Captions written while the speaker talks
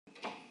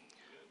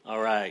All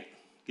right.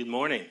 Good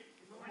morning.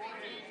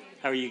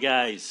 How are you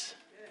guys?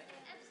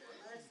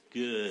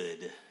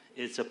 Good.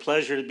 It's a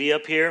pleasure to be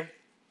up here.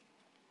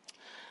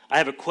 I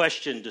have a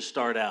question to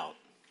start out.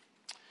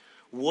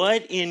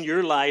 What in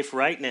your life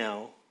right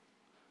now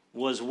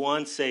was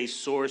once a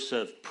source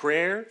of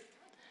prayer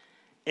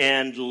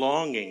and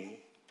longing,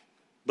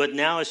 but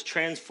now is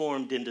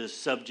transformed into a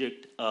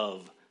subject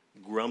of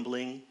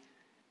grumbling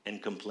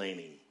and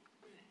complaining?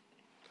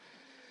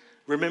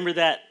 Remember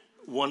that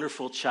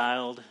wonderful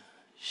child?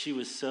 She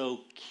was so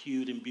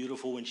cute and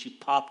beautiful when she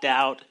popped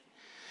out,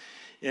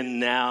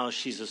 and now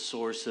she's a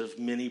source of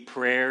many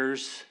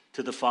prayers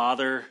to the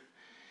Father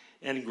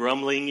and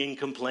grumbling and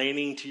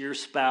complaining to your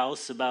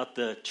spouse about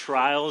the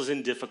trials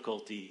and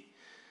difficulty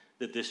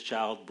that this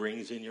child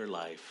brings in your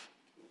life.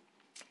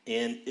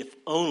 And if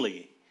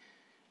only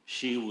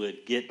she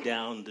would get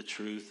down the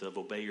truth of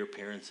obey your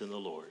parents in the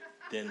Lord,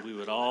 then we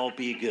would all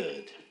be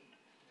good.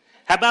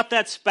 How about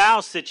that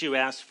spouse that you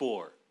asked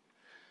for?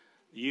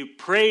 You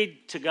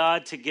prayed to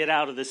God to get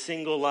out of the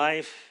single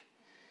life,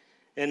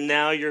 and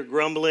now you're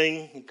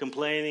grumbling and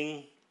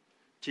complaining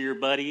to your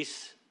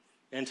buddies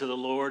and to the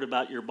Lord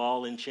about your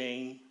ball and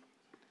chain.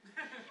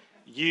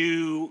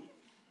 You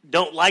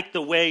don't like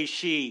the way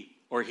she,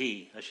 or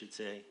he, I should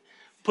say,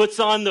 puts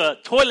on the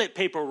toilet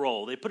paper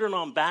roll. They put it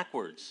on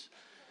backwards.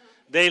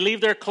 They leave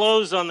their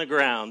clothes on the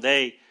ground.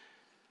 They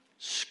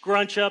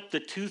scrunch up the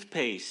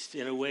toothpaste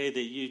in a way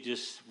that you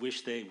just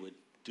wish they would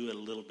do it a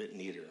little bit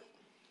neater.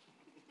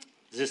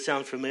 Does this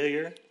sound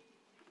familiar?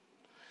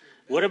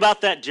 What about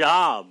that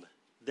job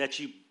that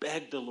you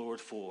begged the Lord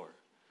for?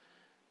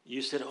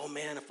 You said, oh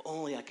man, if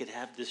only I could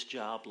have this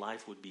job,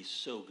 life would be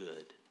so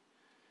good.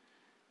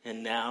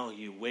 And now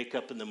you wake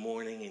up in the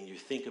morning and you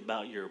think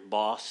about your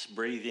boss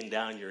breathing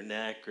down your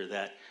neck, or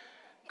that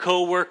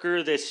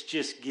coworker that's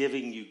just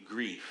giving you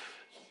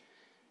grief,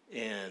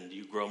 and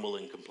you grumble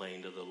and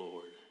complain to the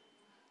Lord.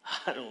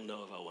 I don't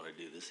know if I want to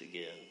do this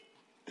again.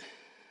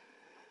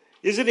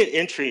 Isn't it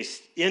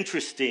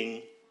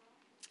interesting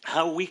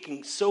how we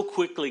can so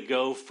quickly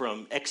go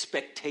from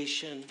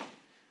expectation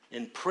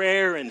and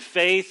prayer and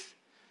faith,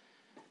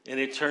 and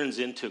it turns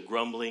into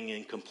grumbling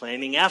and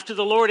complaining after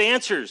the Lord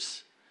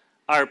answers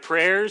our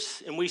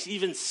prayers, and we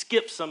even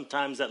skip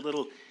sometimes that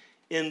little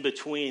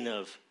in-between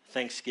of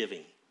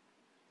thanksgiving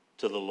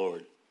to the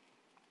Lord.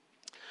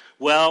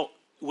 Well,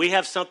 we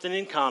have something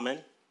in common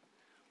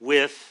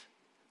with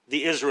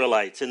the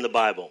Israelites in the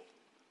Bible.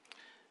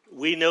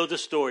 We know the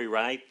story,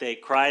 right? They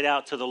cried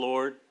out to the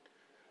Lord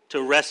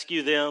to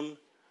rescue them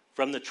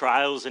from the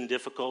trials and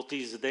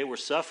difficulties that they were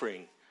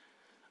suffering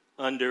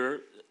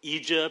under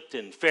Egypt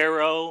and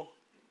Pharaoh.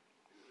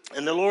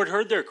 And the Lord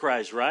heard their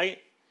cries, right?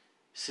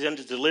 Sent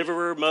a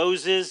deliverer,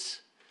 Moses,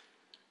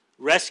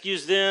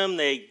 rescues them.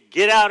 They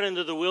get out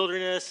into the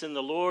wilderness, and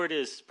the Lord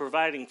is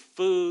providing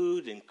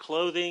food and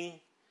clothing.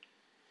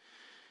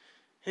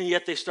 And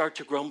yet they start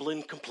to grumble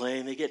and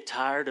complain. They get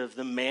tired of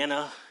the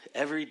manna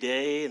every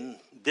day, and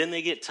then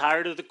they get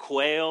tired of the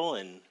quail,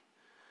 and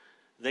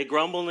they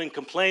grumble and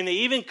complain. They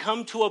even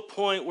come to a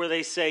point where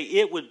they say,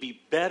 it would be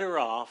better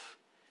off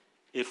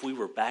if we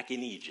were back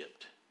in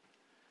Egypt.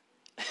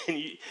 And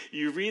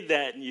you read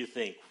that and you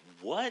think,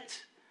 what?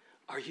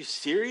 Are you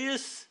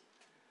serious?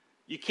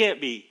 You can't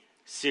be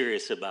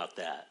serious about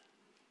that.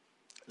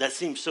 That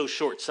seems so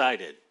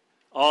short-sighted.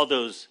 All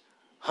those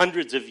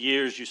hundreds of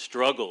years you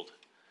struggled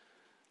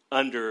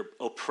under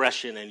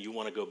oppression and you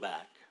want to go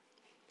back.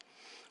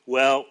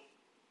 Well,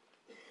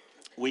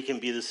 we can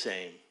be the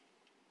same.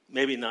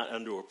 Maybe not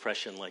under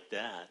oppression like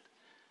that,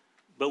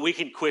 but we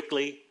can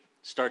quickly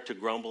start to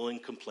grumble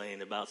and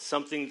complain about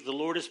something the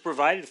Lord has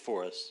provided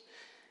for us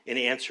and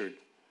answered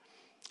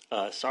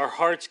us. Our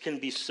hearts can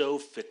be so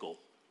fickle.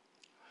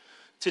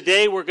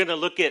 Today we're going to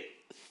look at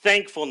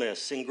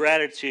thankfulness and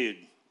gratitude.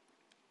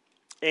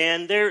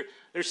 And they're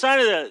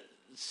side of the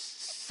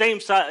same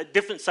side,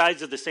 different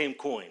sides of the same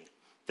coin.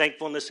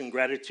 Thankfulness and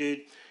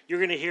gratitude. You're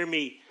going to hear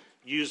me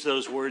use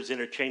those words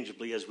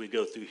interchangeably as we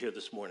go through here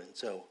this morning.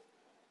 So,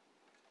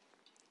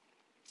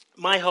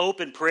 my hope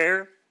and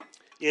prayer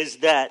is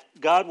that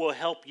God will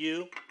help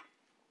you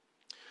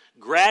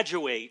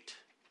graduate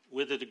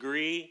with a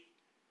degree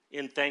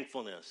in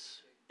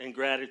thankfulness and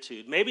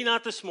gratitude. Maybe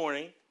not this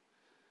morning,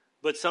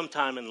 but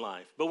sometime in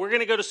life. But we're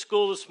going to go to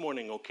school this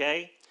morning,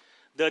 okay?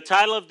 The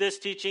title of this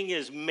teaching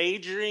is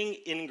Majoring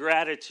in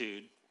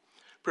Gratitude,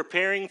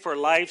 Preparing for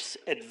Life's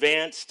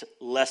Advanced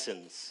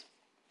Lessons.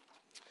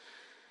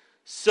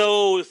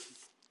 So,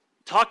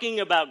 talking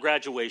about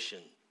graduation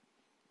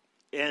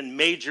and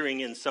majoring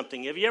in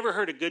something, have you ever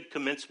heard a good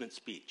commencement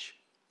speech?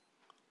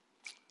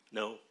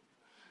 No?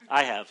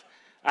 I have.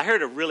 I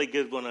heard a really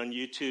good one on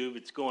YouTube.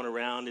 It's going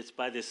around. It's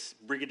by this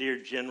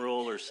brigadier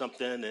general or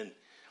something, and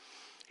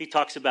he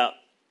talks about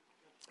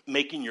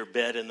making your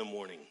bed in the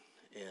morning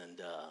and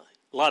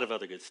a lot of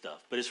other good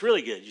stuff. But it's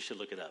really good. You should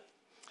look it up.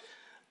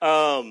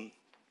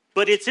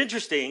 But it's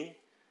interesting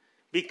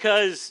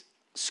because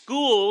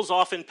schools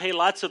often pay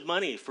lots of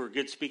money for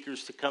good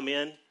speakers to come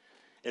in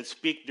and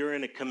speak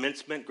during a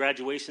commencement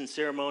graduation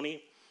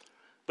ceremony.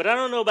 But I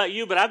don't know about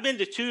you, but I've been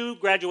to 2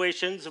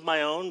 graduations of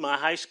my own, my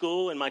high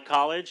school and my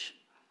college.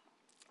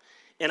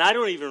 And I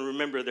don't even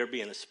remember there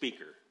being a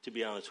speaker, to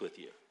be honest with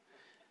you.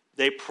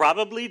 They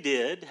probably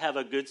did have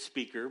a good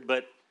speaker,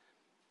 but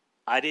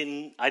I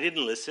didn't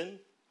listen.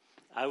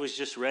 I was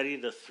just ready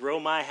to throw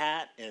my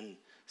hat and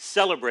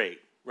celebrate,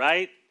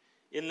 right?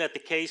 Isn't that the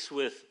case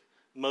with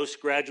most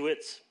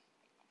graduates?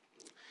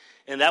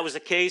 And that was the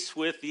case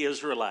with the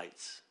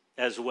Israelites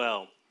as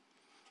well.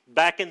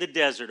 Back in the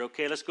desert,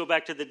 okay, let's go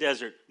back to the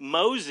desert.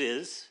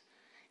 Moses,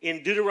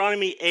 in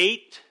Deuteronomy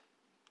 8,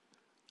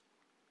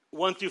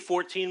 1 through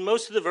 14,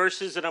 most of the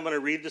verses that I'm going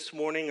to read this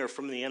morning are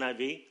from the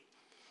NIV.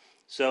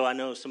 So I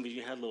know some of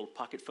you have little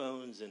pocket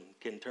phones and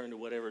can turn to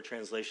whatever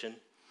translation.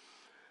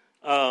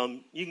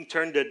 You can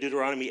turn to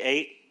Deuteronomy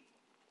 8.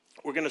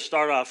 We're going to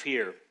start off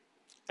here.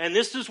 And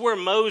this is where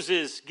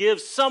Moses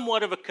gives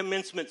somewhat of a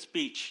commencement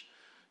speech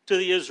to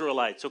the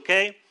Israelites,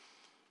 okay?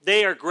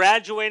 They are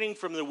graduating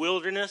from the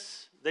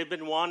wilderness. They've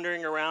been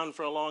wandering around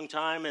for a long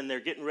time, and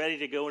they're getting ready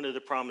to go into the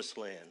promised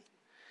land.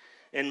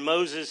 And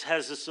Moses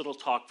has this little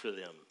talk for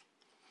them.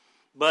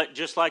 But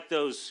just like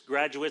those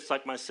graduates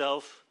like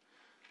myself,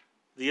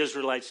 the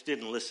Israelites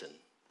didn't listen.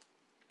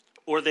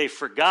 Or they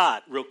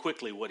forgot real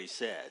quickly what he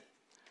said.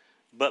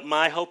 But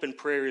my hope and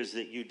prayer is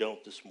that you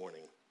don't this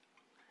morning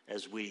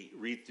as we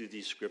read through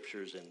these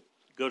scriptures and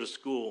go to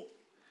school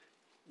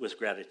with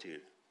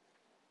gratitude.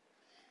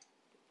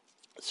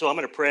 So I'm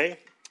going to pray,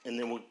 and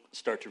then we'll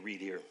start to read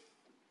here.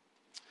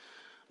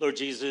 Lord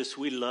Jesus,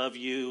 we love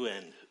you,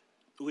 and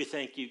we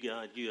thank you,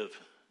 God. You have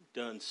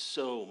done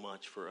so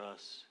much for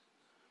us.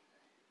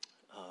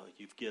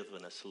 You've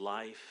given us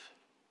life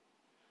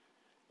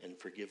and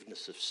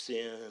forgiveness of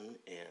sin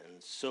and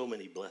so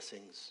many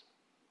blessings.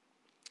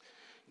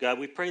 God,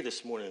 we pray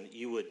this morning that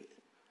you would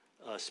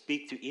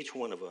speak to each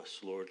one of us,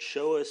 Lord.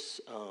 Show us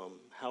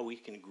how we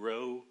can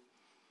grow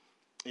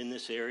in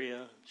this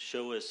area.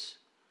 Show us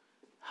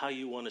how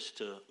you want us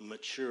to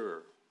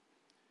mature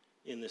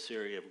in this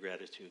area of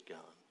gratitude, God.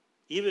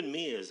 Even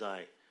me as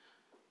I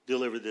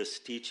deliver this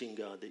teaching,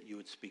 God, that you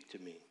would speak to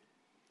me.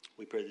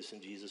 We pray this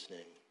in Jesus' name.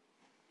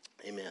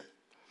 Amen.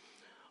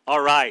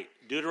 All right,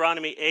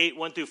 Deuteronomy 8,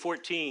 1 through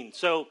 14.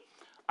 So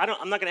I'm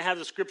not going to have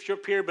the scripture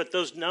up here, but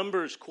those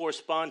numbers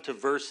correspond to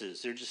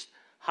verses. They're just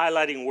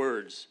highlighting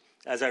words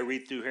as I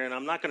read through here. And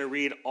I'm not going to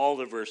read all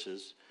the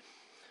verses,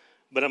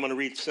 but I'm going to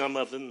read some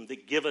of them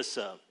that give us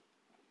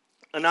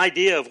an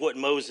idea of what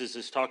Moses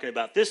is talking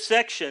about. This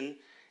section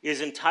is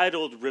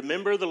entitled,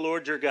 Remember the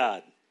Lord Your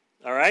God.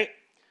 All right?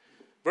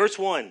 Verse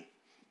 1.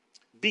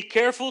 Be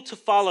careful to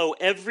follow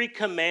every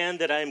command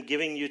that I am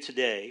giving you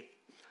today,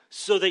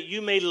 so that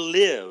you may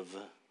live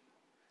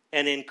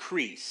and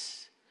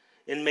increase,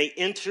 and may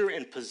enter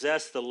and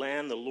possess the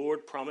land the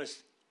Lord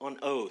promised on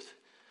oath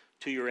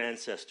to your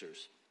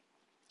ancestors.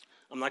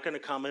 I'm not going to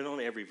comment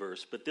on every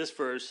verse, but this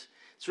verse,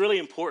 it's really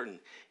important.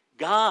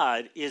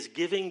 God is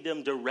giving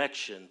them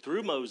direction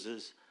through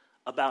Moses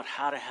about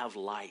how to have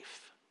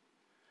life.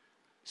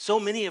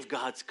 So many of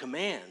God's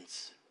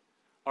commands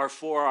are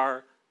for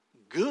our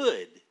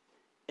good,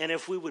 and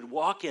if we would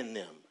walk in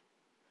them,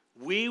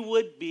 we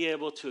would be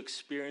able to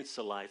experience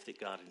the life that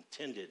God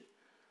intended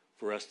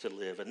for us to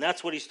live. And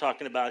that's what he's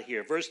talking about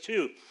here. Verse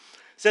 2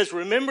 says,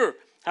 Remember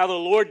how the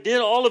Lord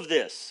did all of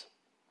this.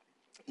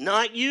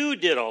 Not you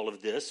did all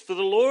of this, for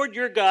the Lord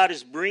your God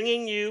is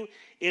bringing you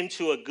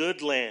into a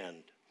good land.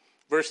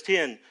 Verse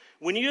 10,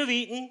 When you have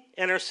eaten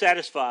and are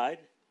satisfied,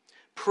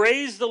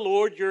 praise the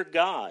Lord your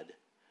God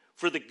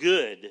for the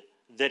good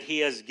that he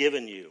has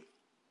given you.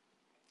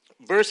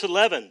 Verse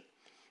 11,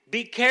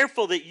 Be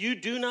careful that you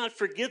do not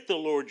forget the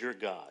Lord your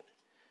God,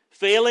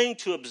 failing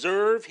to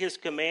observe his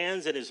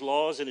commands and his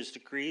laws and his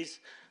decrees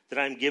that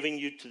I'm giving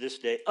you to this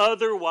day.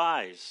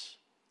 Otherwise,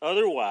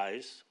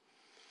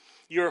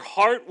 your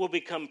heart will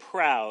become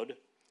proud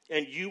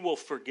and you will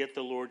forget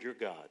the Lord your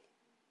God.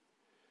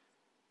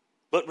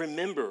 But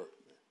remember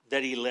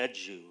that he led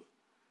you.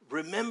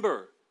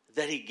 Remember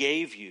that he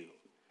gave you.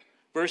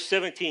 Verse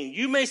 17,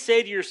 you may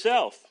say to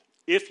yourself,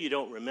 if you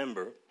don't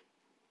remember,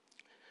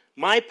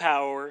 my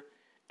power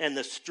and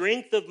the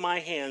strength of my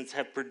hands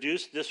have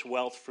produced this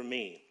wealth for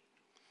me.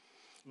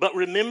 But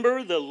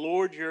remember the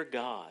Lord your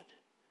God,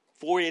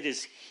 for it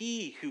is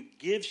he who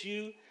gives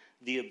you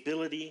the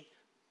ability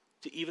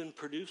to even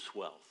produce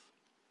wealth.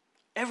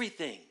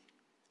 Everything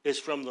is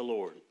from the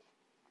Lord.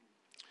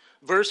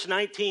 Verse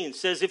 19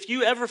 says, if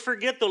you ever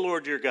forget the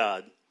Lord your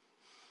God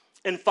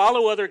and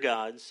follow other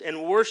gods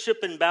and worship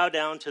and bow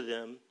down to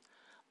them,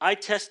 I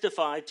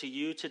testify to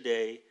you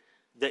today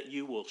that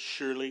you will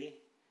surely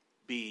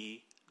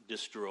be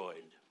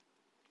destroyed.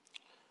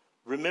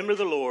 Remember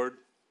the Lord,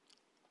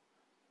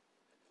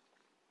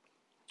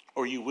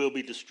 or you will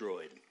be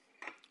destroyed.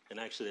 And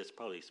actually, that's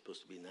probably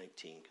supposed to be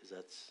 19, because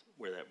that's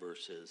where that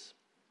verse is.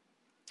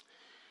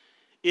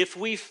 If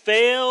we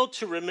fail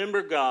to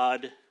remember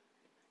God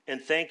and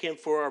thank him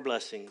for our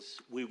blessings,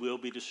 we will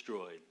be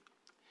destroyed.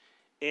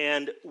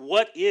 And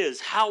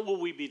how will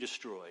we be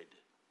destroyed?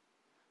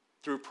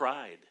 Through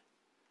pride.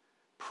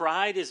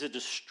 Pride is a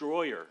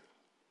destroyer.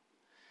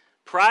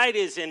 Pride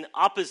is in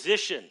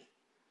opposition,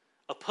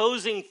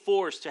 opposing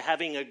force to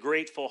having a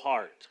grateful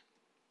heart.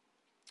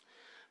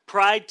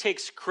 Pride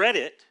takes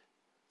credit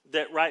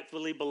that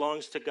rightfully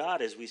belongs to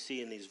God, as we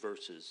see in these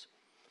verses.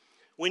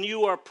 When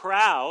you are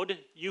proud,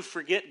 you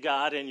forget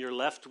God and you're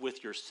left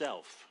with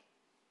yourself.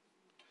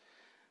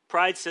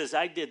 Pride says,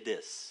 I did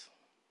this,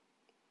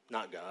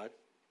 not God.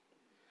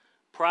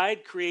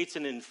 Pride creates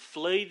an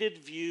inflated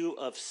view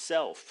of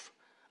self,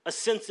 a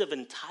sense of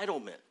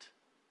entitlement.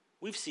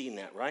 We've seen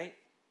that, right?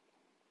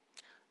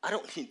 I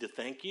don't need to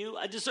thank you.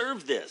 I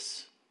deserve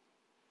this.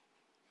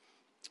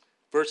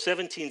 Verse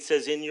 17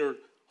 says, in your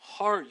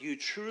heart you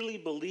truly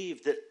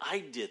believe that I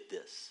did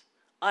this.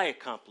 I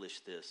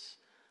accomplished this.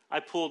 I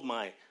pulled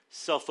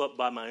myself up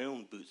by my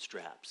own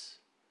bootstraps.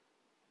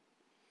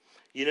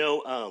 You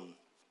know,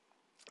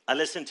 I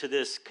listened to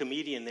this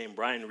comedian named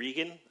Brian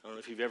Regan. I don't know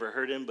if you've ever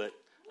heard him, but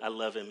I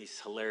love him. He's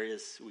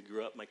hilarious. We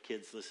grew up, my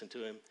kids listen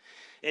to him.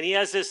 And he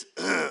has this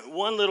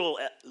one little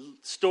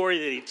story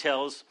that he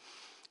tells.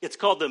 It's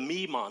called the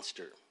Me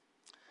Monster.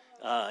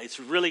 It's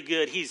really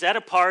good. He's at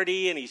a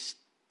party and he's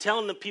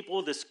telling the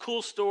people this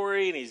cool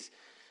story and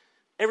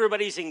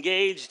everybody's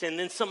engaged, and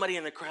then somebody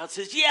in the crowd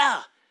says,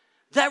 yeah,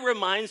 that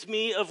reminds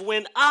me of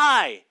when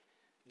I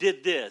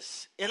did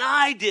this and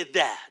I did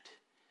that.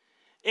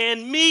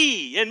 And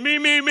me, and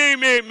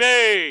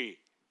me.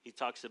 He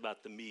talks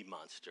about the me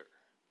monster.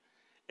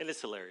 And it's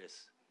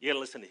hilarious. You got to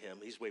listen to him.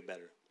 He's way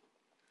better.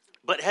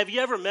 But have you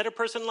ever met a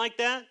person like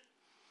that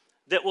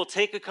will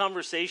take a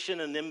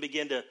conversation and then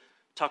begin to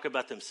talk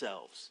about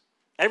themselves?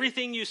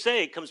 Everything you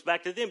say comes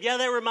back to them. Yeah,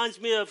 that reminds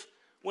me of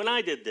when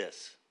I did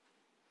this.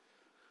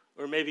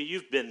 Or maybe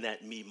you've been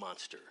that me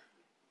monster.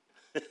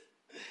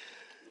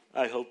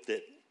 I hope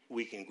that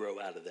we can grow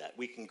out of that.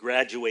 We can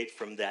graduate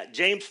from that.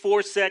 James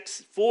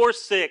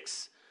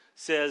 4:6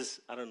 says,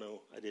 I don't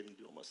know, I didn't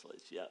do all my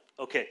slides. Yeah,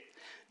 okay.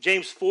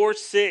 James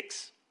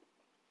 4:6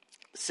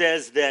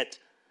 says that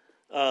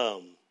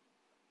God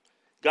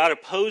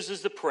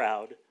opposes the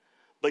proud,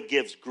 but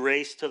gives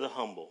grace to the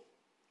humble.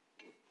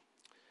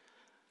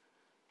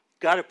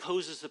 God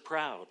opposes the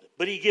proud,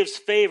 but he gives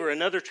favor.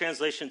 Another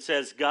translation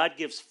says God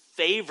gives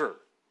favor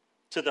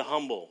to the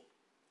humble.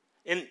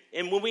 And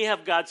when we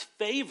have God's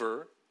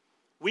favor,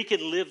 we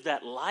can live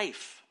that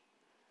life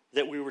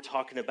that we were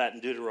talking about in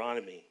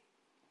Deuteronomy.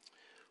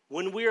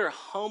 When we are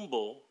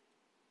humble,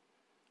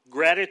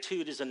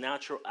 gratitude is a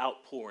natural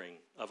outpouring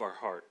of our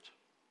heart.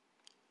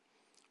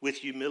 With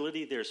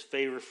humility, there's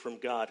favor from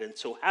God. And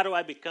so how do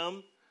I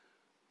become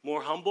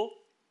more humble?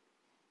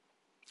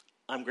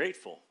 I'm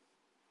grateful.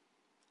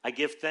 I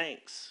give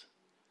thanks.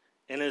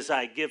 And as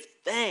I give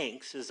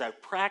thanks, as I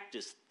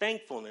practice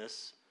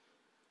thankfulness,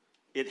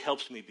 it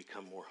helps me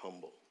become more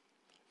humble.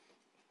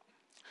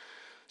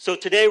 So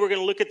today we're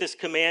going to look at this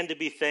command to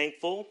be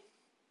thankful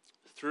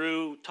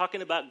through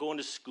talking about going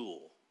to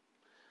school.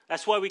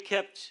 That's why we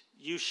kept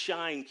you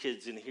Shine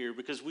kids in here,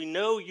 because we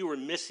know you were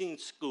missing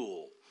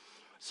school.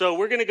 So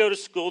we're going to go to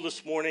school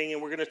this morning,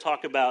 and we're going to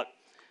talk about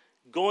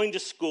going to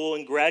school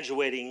and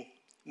graduating,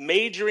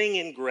 majoring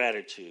in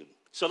gratitude.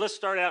 So let's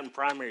start out in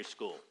primary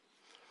school.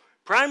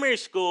 Primary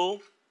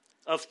school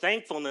of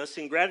thankfulness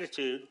and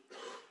gratitude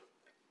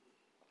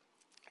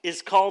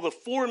is called the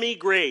For Me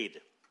grade.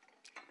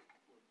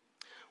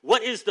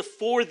 What is the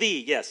for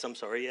thee? Yes, I'm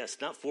sorry, yes,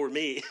 not for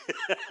me.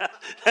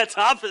 That's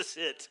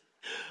opposite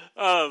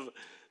of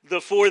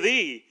the for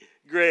thee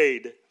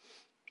grade.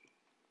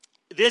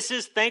 This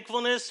is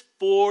thankfulness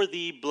for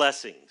the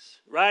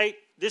blessings, right?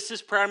 This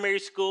is primary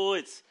school.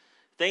 It's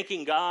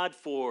thanking God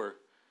for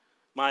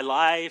my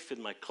life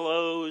and my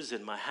clothes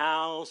and my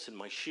house and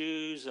my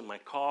shoes and my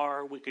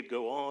car. We could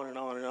go on and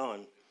on and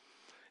on.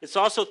 It's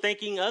also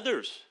thanking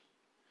others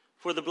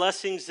for the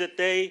blessings that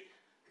they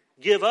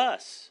give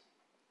us.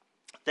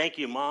 Thank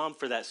you, Mom,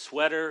 for that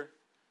sweater.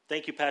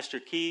 Thank you, Pastor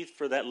Keith,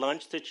 for that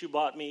lunch that you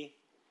bought me.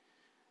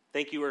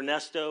 Thank you,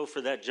 Ernesto,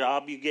 for that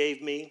job you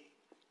gave me.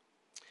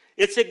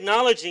 It's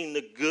acknowledging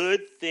the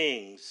good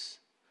things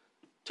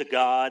to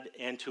God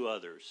and to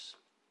others.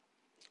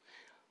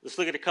 Let's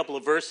look at a couple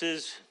of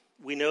verses.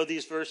 We know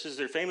these verses.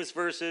 They're famous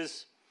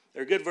verses.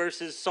 They're good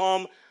verses.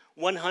 Psalm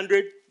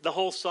 100, the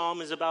whole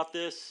psalm is about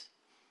this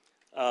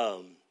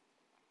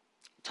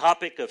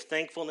topic of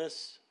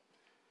thankfulness.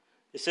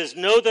 It says,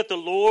 know that the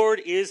Lord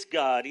is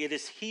God. It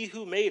is he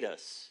who made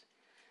us,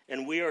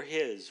 and we are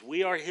his.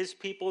 We are his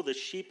people, the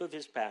sheep of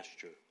his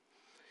pasture.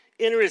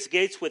 Enter his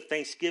gates with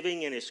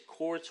thanksgiving and his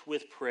courts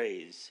with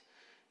praise.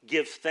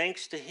 Give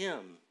thanks to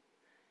him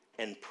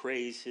and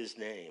praise his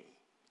name.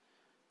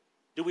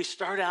 Do we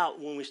start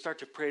out when we start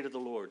to pray to the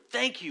Lord?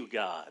 Thank you,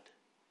 God.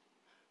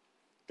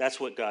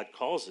 That's what God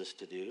calls us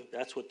to do.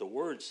 That's what the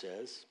word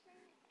says.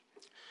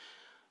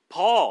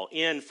 Paul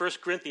in 1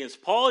 Corinthians,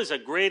 Paul is a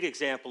great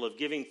example of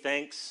giving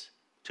thanks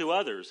to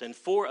others and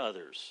for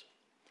others.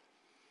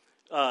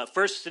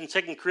 1st and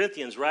 2nd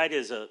Corinthians, right,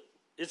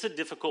 it's a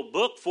difficult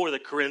book for the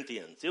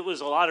Corinthians. It was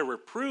a lot of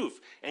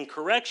reproof and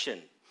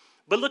correction.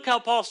 But look how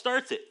Paul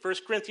starts it. 1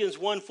 Corinthians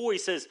 1:4, he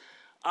says,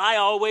 I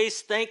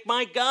always thank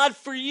my God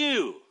for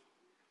you.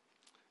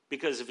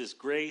 because of his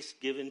grace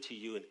given to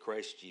you in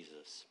Christ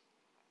Jesus.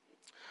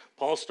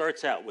 Paul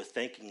starts out with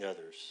thanking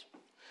others.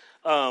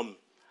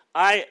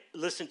 I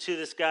listened to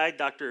this guy,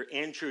 Dr.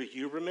 Andrew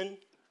Huberman,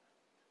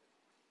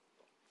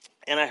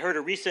 and I heard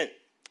a recent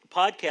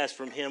podcast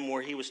from him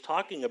where he was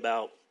talking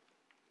about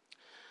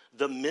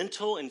the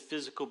mental and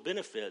physical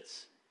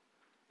benefits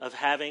of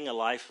having a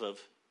life of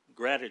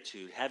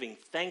gratitude, having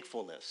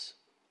thankfulness.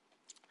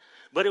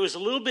 But it was a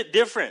little bit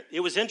different.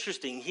 It was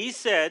interesting. He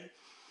said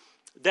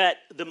that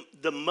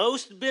the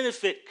most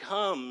benefit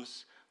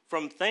comes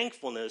from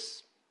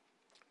thankfulness,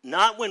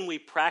 not when we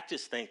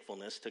practice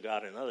thankfulness to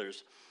God and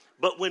others,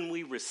 but when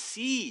we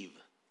receive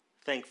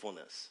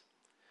thankfulness.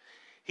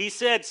 He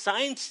said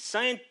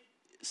science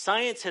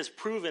has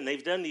proven,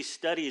 they've done these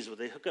studies where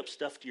they hook up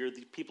stuff to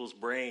people's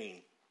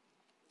brain.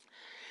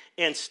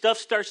 And stuff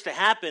starts to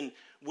happen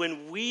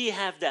when we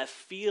have that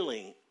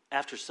feeling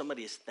after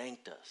somebody has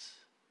thanked us.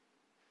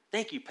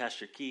 Thank you,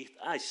 Pastor Keith.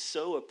 I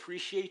so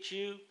appreciate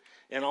you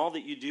and all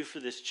that you do for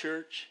this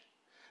church.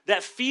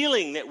 That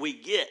feeling that we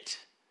get,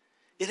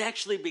 it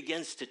actually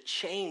begins to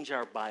change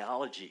our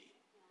biology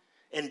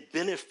and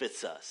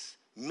benefits us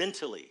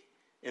mentally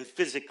and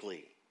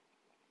physically.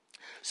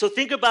 So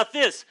think about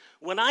this.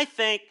 When I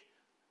thank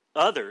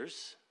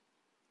others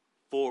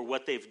for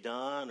what they've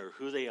done or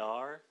who they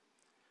are,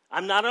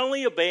 I'm not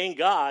only obeying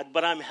God,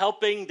 but I'm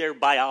helping their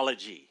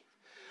biology.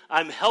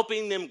 I'm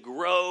helping them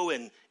grow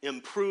and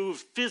improve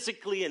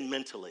physically and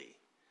mentally.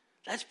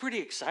 That's pretty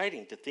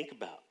exciting to think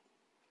about.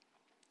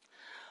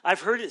 I've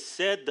heard it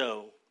said,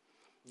 though,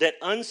 that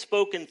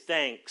unspoken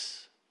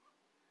thanks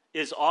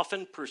is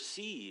often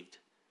perceived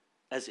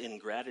as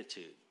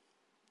ingratitude.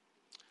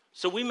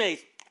 So we may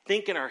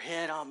think in our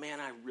head, oh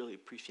man, I really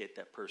appreciate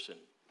that person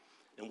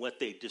and what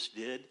they just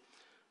did.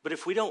 But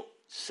if we don't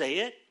say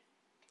it,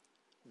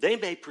 they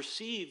may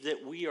perceive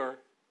that we are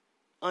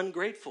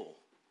ungrateful.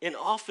 And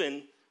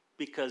often,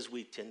 because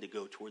we tend to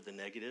go toward the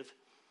negative,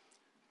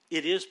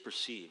 it is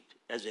perceived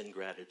as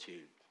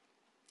ingratitude.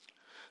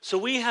 So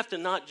we have to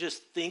not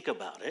just think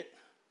about it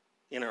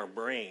in our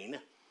brain.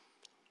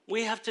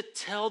 We have to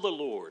tell the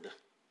Lord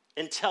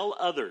and tell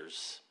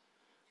others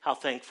how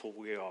thankful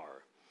we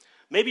are.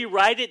 Maybe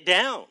write it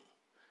down.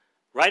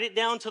 Write it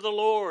down to the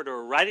Lord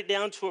or write it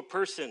down to a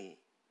person.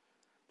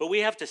 But we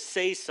have to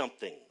say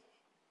something.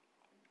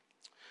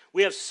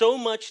 We have so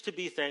much to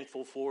be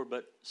thankful for,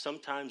 but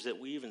sometimes that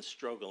we even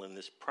struggle in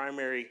this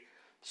primary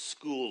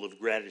school of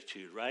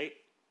gratitude, right?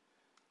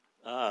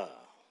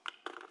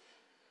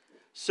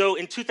 So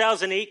in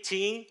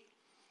 2018,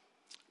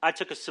 I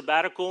took a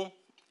sabbatical,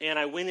 and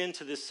I went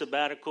into this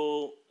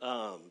sabbatical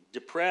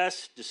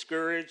depressed,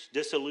 discouraged,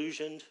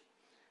 disillusioned,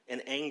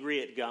 and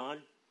angry at God.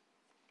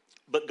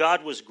 But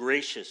God was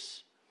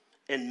gracious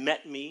and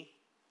met me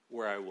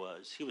where I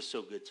was. He was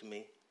so good to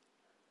me.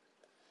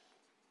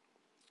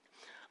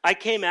 I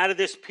came out of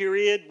this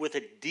period with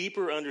a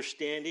deeper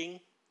understanding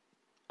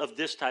of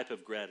this type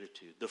of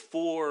gratitude, the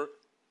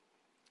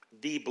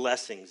 4D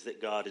blessings that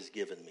God has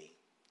given me.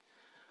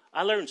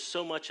 I learned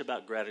so much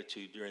about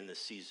gratitude during this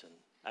season.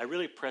 I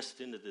really pressed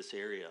into this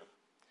area,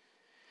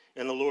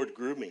 and the Lord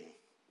grew me.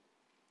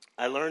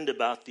 I learned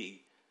about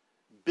the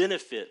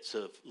benefits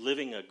of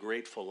living a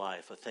grateful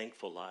life, a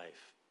thankful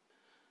life,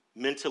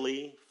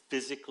 mentally,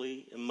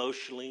 physically,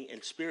 emotionally,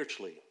 and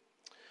spiritually.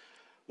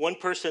 One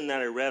person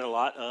that I read a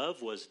lot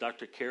of was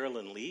Dr.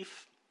 Carolyn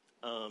Leaf.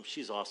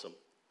 She's awesome.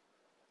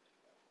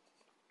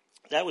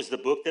 That was the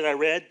book that I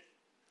read,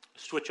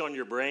 Switch on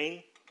Your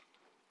Brain,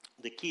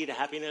 The Key to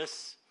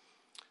Happiness,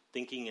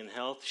 Thinking and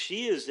Health.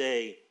 She is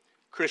a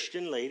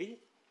Christian lady.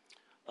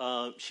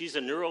 She's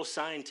a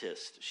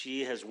neuroscientist.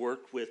 She has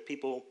worked with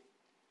people.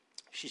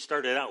 She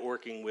started out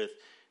working with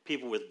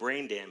people with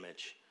brain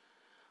damage.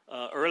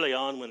 Early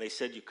on when they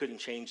said you couldn't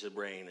change the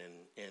brain,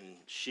 and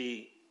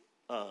she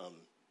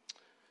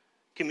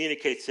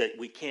communicates that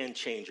we can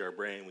change our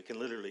brain. We can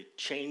literally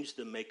change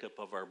the makeup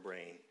of our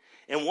brain.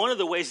 And one of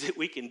the ways that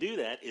we can do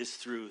that is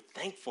through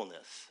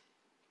thankfulness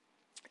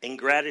and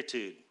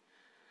gratitude.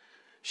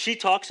 She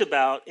talks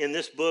about, in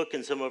this book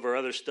and some of her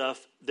other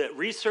stuff, that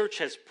research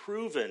has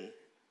proven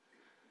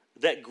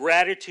that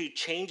gratitude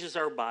changes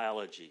our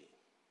biology.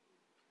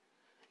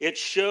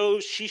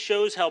 She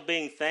shows how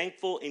being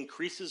thankful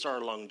increases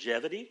our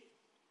longevity.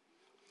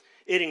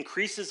 It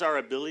increases our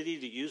ability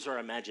to use our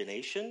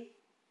imagination.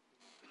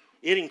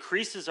 It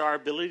increases our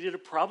ability to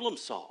problem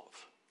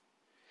solve.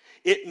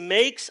 It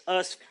makes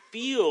us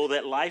feel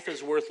that life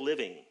is worth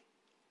living,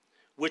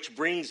 which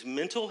brings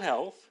mental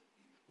health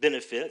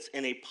benefits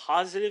and a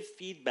positive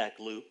feedback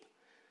loop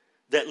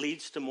that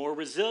leads to more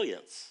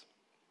resilience,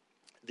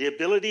 the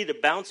ability to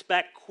bounce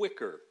back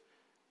quicker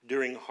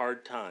during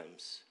hard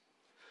times.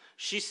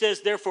 She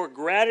says, therefore,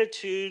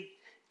 gratitude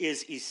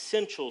is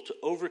essential to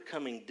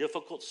overcoming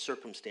difficult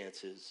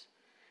circumstances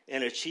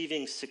and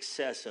achieving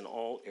success in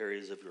all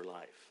areas of your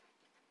life.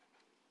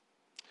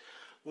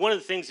 One of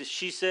the things that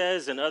she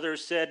says and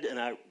others said, and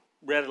I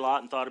read a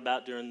lot and thought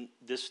about during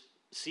this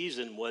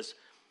season, was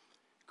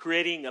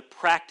creating a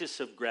practice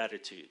of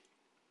gratitude.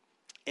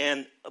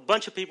 And a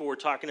bunch of people were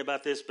talking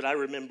about this, but I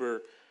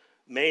remember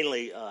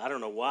mainly, I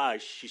don't know why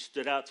she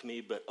stood out to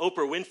me, but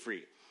Oprah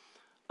Winfrey.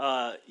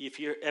 If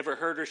you ever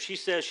heard her, she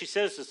says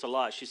this a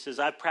lot. She says,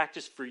 I've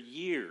practiced for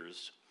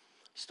years,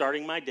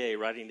 starting my day,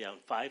 writing down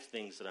 5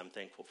 things that I'm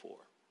thankful for.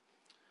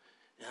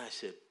 And I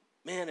said,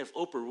 man, if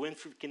Oprah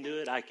Winfrey can do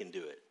it, I can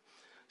do it.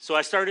 So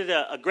I started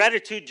a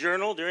gratitude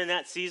journal during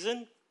that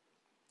season,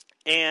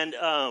 and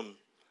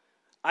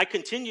I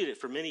continued it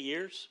for many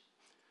years,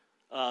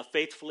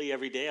 faithfully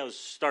every day. I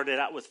started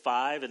out with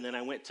 5, and then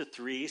I went to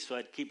 3, so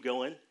I'd keep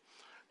going.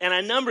 And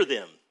I number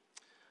them,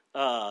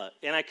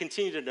 and I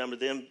continue to number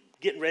them.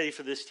 Getting ready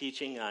for this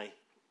teaching, I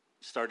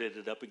started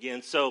it up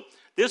again. So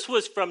this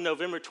was from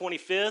November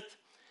 25th,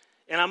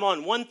 and I'm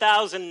on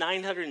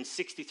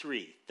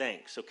 1,963.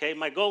 Thanks, okay?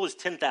 My goal is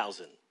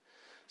 10,000,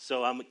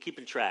 so I'm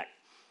keeping track.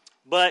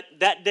 But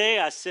that day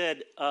I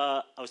said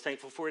I was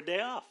thankful for a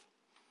day off.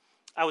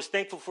 I was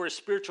thankful for a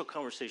spiritual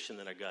conversation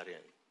that I got in.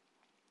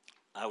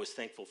 I was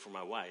thankful for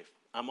my wife.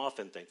 I'm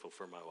often thankful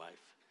for my wife.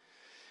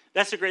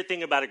 That's the great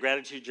thing about a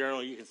gratitude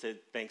journal. You can say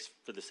thanks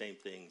for the same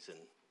things, and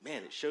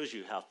man, it shows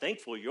you how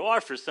thankful you are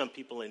for some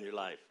people in your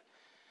life.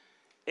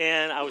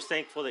 And I was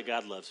thankful that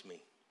God loves me.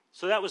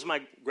 So that was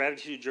my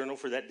gratitude journal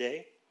for that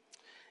day.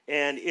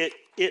 And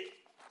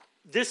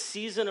this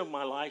season of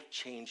my life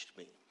changed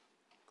me.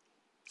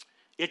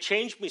 It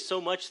changed me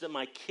so much that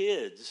my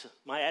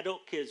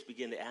adult kids,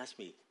 began to ask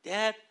me,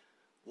 Dad,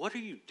 what are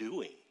you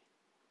doing?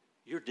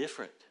 You're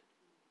different.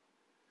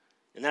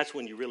 And that's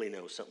when you really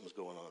know something's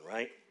going on,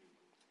 right?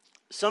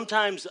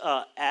 Sometimes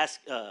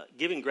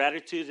giving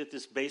gratitude at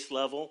this base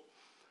level,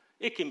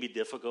 it can be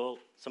difficult.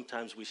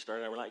 Sometimes we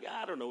start out, we're like,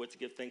 I don't know what to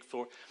give thanks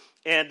for.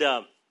 And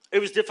it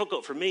was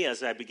difficult for me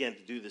as I began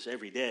to do this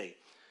every day.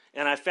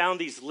 And I found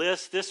these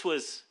lists. This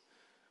was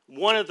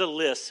one of the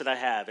lists that I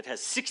have. It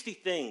has 60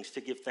 things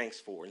to give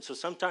thanks for. And so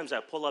sometimes I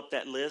pull up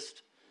that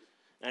list,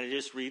 and I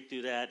just read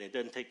through that. It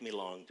doesn't take me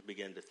long to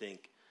begin to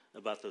think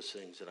about those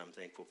things that I'm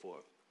thankful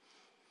for.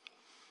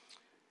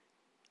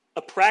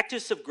 A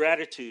practice of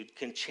gratitude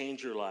can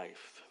change your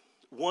life.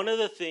 One of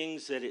the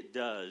things that it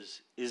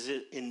does is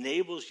it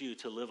enables you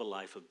to live a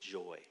life of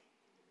joy.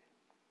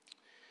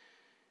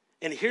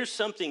 And here's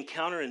something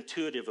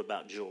counterintuitive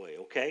about joy,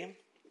 okay?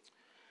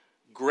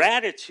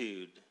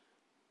 Gratitude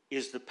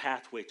is the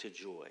pathway to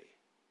joy,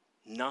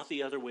 not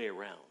the other way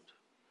around.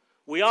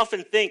 We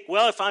often think,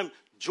 well, if I'm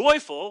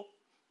joyful,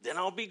 then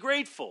I'll be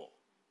grateful.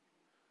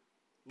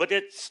 But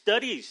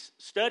studies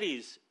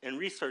and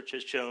research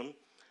has shown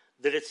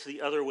that it's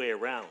the other way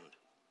around.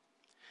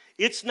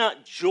 It's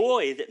not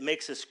joy that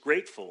makes us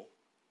grateful.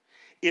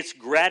 It's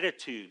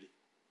gratitude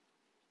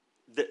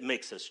that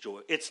makes us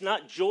joy. It's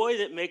not joy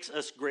that makes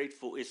us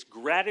grateful. It's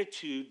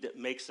gratitude that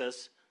makes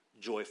us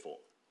joyful.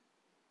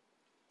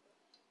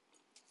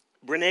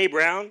 Brene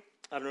Brown,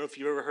 I don't know if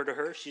you've ever heard of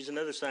her. She's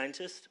another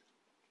scientist.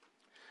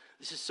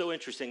 This is so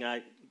interesting.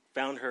 I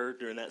found her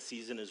during that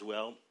season as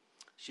well.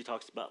 She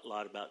talks a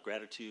lot about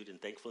gratitude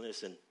and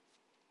thankfulness, and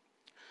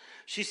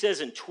she says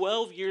in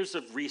 12 years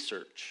of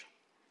research,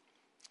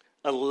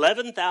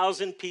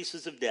 11,000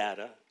 pieces of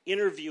data,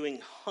 interviewing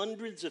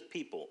hundreds of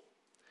people,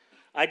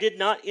 I did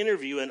not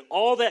interview in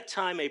all that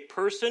time a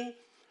person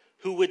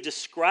who would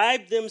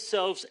describe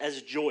themselves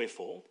as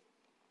joyful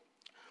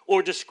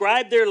or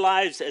describe their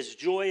lives as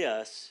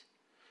joyous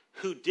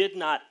who did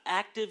not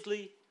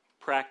actively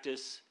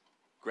practice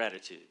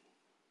gratitude.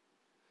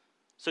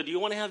 So do you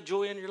want to have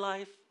joy in your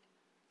life?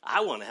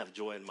 I want to have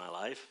joy in my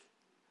life.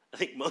 I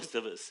think most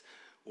of us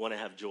want to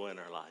have joy in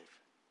our life.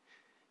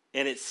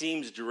 And it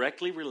seems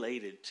directly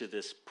related to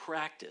this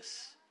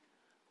practice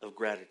of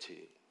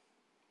gratitude.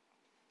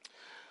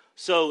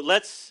 So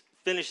let's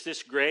finish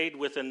this grade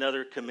with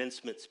another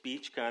commencement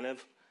speech, kind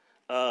of.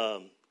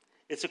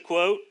 It's a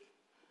quote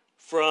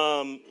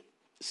from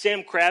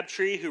Sam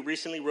Crabtree, who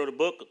recently wrote a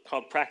book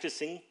called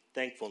Practicing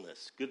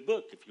Thankfulness. Good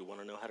book if you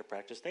want to know how to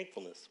practice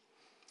thankfulness.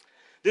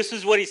 This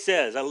is what he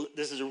says.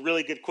 This is a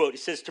really good quote. He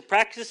says, to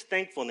practice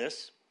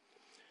thankfulness,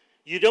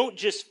 you don't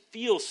just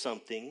feel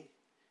something,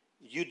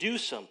 you do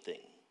something.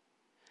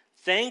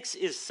 Thanks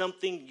is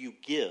something you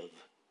give.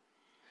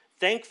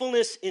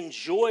 Thankfulness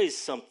enjoys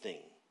something.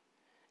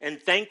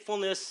 And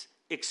thankfulness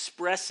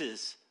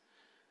expressed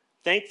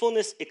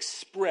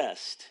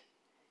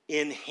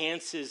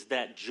enhances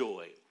that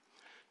joy.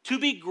 To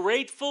be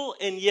grateful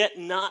and yet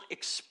not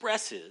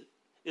express it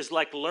is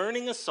like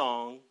learning a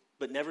song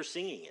but never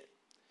singing it.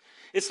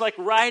 It's like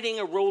riding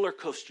a roller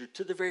coaster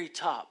to the very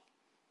top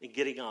and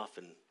getting off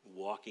and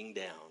walking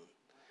down.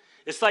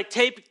 It's like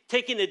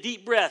taking a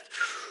deep breath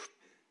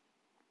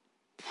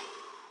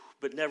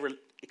but never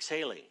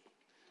exhaling.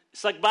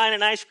 It's like buying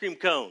an ice cream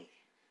cone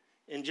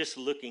and just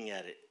looking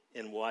at it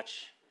and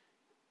watch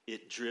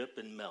it drip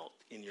and melt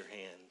in your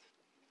hand.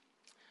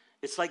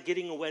 It's like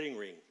getting a wedding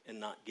ring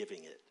and not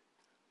giving it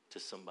to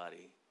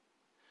somebody.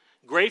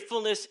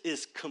 Gratefulness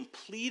is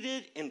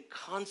completed and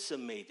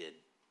consummated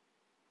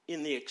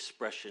in the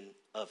expression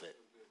of it.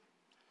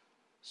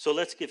 So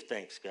let's give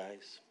thanks,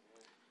 guys.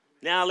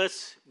 Now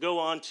let's go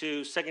on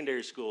to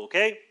secondary school,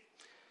 okay?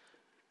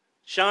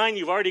 Shine,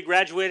 you've already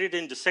graduated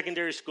into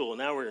secondary school.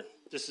 Now we're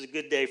This is a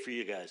good day for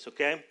you guys,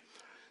 okay?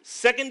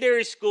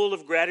 Secondary school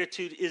of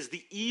gratitude is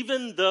the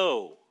even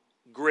though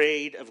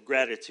grade of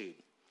gratitude.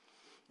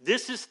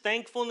 This is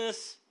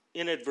thankfulness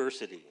in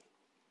adversity,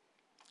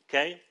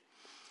 okay?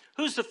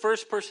 Who's the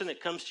first person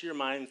that comes to your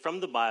mind from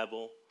the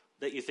Bible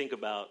that you think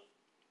about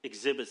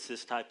exhibits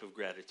this type of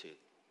gratitude?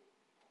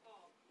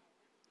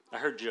 I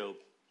heard Job.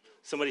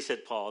 Somebody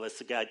said Paul. That's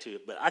the guy too.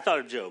 But I thought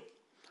of Job.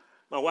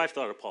 My wife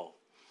thought of Paul.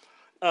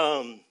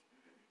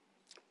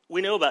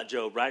 We know about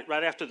Job, right?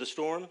 Right after the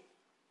storm.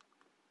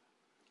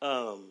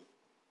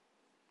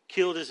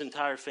 Killed his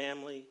entire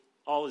family,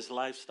 all his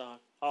livestock,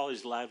 all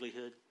his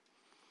livelihood.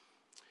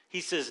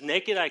 He says,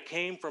 naked I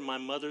came from my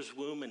mother's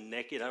womb, and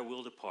naked I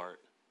will depart.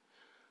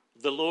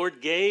 The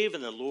Lord gave,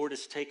 and the Lord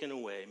has taken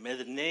away. May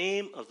the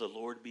name of the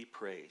Lord be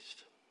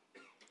praised.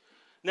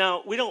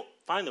 Now, we don't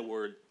find the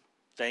word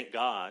thank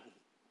God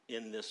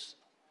in this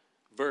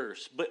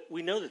verse, but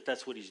we know that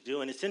that's what he's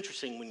doing. It's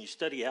interesting when you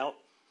study out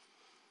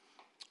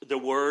the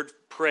word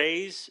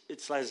praise.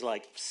 It has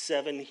like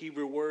 7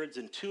 Hebrew words,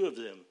 and 2 of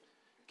them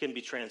can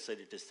be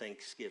translated as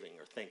thanksgiving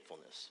or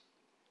thankfulness.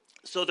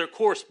 So they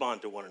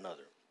correspond to one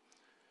another.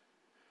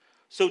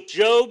 So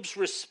Job's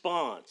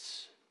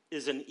response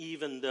is an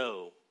even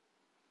though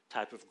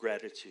type of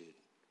gratitude.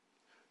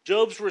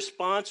 Job's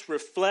response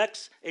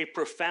reflects a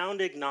profound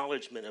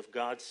acknowledgement of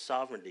God's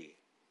sovereignty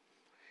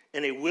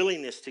and a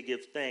willingness to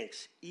give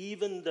thanks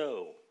even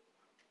though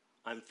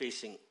I'm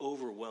facing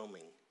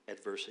overwhelming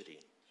adversity.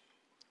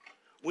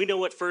 We know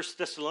what 1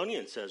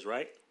 Thessalonians says,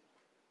 right?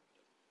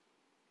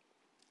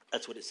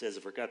 That's what it says.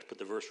 I forgot to put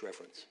the verse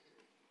reference.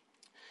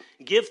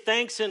 Give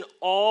thanks in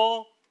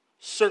all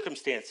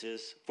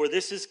circumstances, for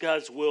this is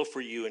God's will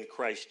for you in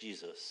Christ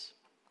Jesus.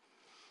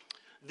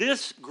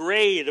 This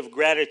grade of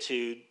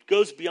gratitude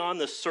goes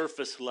beyond the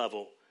surface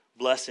level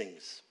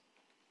blessings.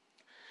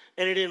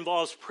 And it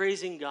involves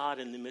praising God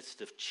in the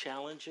midst of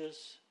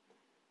challenges,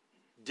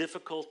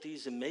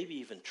 difficulties, and maybe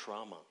even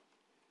trauma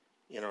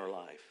in our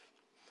life.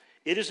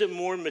 It is a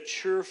more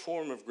mature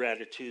form of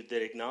gratitude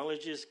that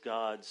acknowledges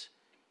God's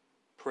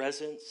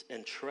presence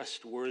and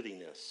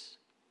trustworthiness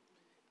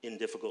in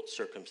difficult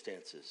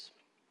circumstances.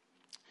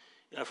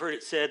 I've heard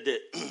it said that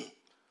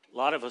a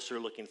lot of us are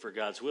looking for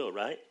God's will,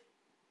 right?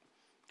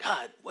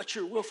 God, what's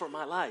your will for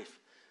my life?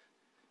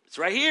 It's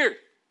right here.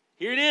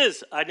 Here it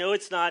is. I know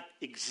it's not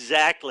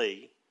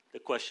exactly the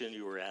question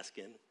you were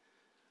asking,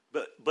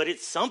 but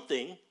it's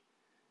something,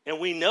 and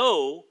we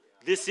know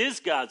this is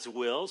God's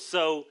will,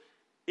 so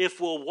if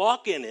we'll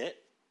walk in it,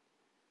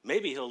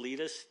 maybe he'll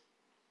lead us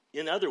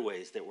in other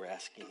ways that we're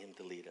asking him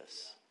to lead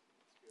us.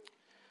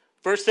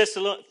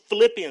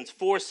 Philippians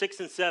 4, 6,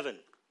 and 7.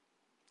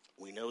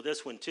 We know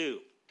this one too.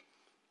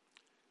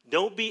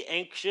 Don't be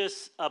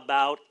anxious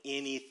about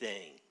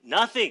anything.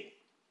 Nothing.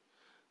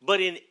 But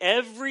in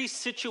every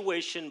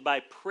situation,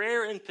 by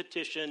prayer and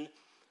petition,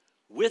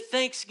 with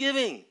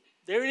thanksgiving.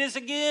 There it is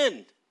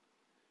again.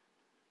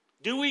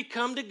 Do we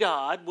come to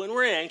God when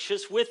we're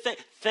anxious with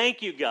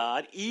thank you,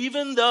 God,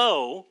 even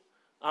though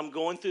I'm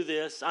going through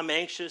this, I'm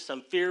anxious,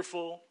 I'm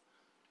fearful,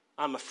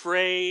 I'm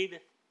afraid.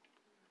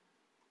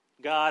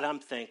 God, I'm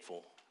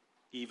thankful,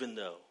 even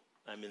though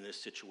I'm in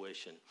this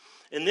situation.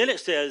 And then it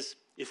says,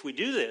 if we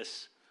do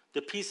this,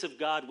 the peace of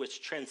God,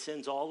 which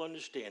transcends all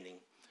understanding,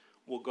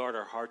 will guard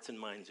our hearts and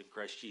minds in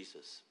Christ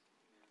Jesus.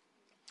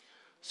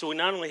 So we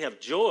not only have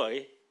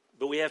joy,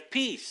 but we have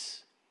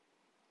peace.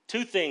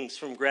 2 things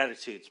from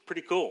gratitude. It's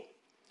pretty cool.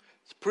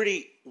 It's a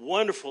pretty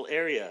wonderful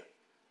area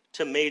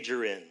to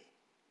major in.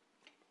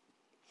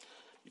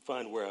 Let me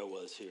find where I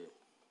was here.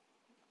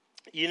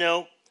 You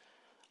know,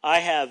 I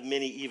have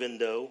many even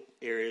though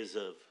areas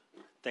of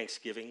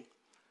thanksgiving.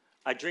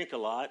 I drink a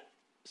lot,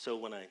 so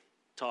when I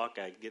talk,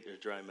 I get a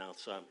dry mouth,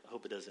 so I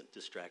hope it doesn't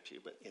distract you,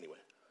 but anyway.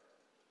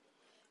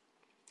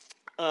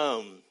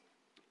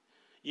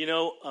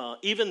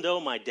 Even though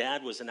my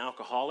dad was an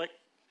alcoholic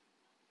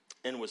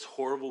and was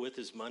horrible with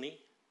his money,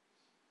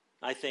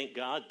 I thank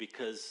God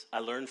because I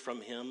learned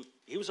from him.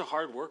 He was a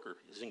hard worker.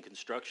 He was in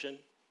construction.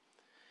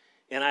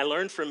 And I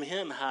learned from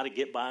him how to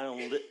get by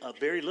on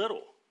very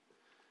little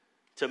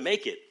to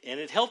make it. And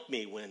it helped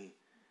me when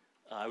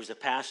I was a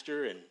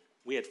pastor and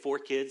we had 4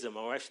 kids and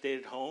my wife stayed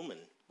at home and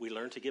we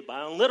learned to get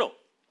by on little.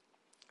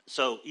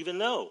 So even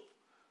though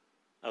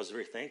I was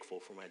very thankful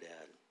for my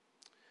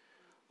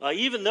dad.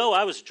 Even though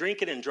I was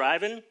drinking and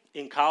driving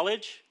in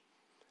college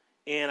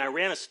and I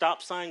ran a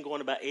stop sign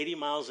going about 80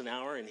 miles an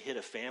hour and hit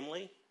a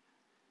family,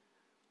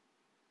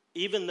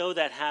 even though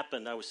that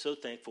happened, I was so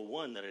thankful,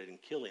 one, that I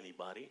didn't kill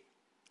anybody.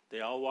 They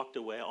all walked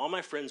away. All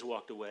my friends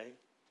walked away.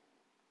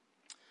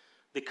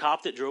 The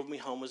cop that drove me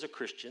home was a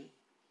Christian.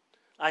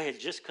 I had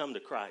just come to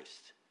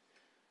Christ.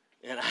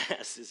 And I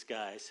asked this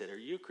guy, I said, "Are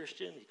you a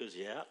Christian?" He goes,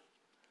 "Yeah." I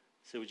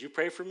said, "Would you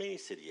pray for me?" He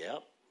said,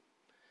 "Yep."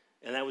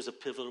 And that was a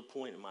pivotal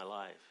point in my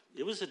life.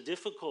 It was a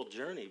difficult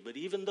journey, but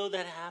even though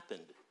that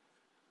happened,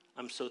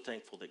 I'm so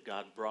thankful that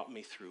God brought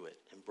me through it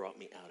and brought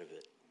me out of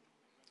it.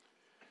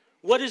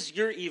 What is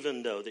your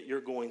even though that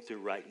you're going through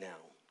right now?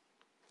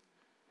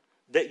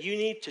 That you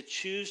need to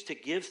choose to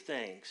give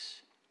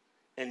thanks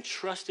and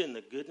trust in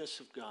the goodness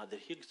of God that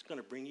he's going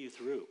to bring you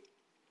through.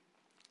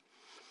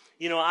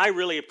 You know, I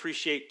really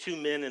appreciate two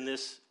men in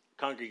this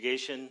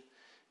congregation,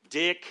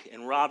 Dick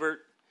and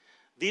Robert.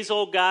 These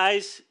old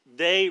guys,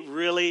 they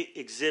really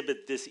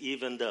exhibit this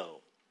even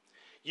though.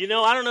 You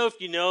know, I don't know if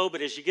you know,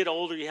 but as you get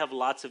older, you have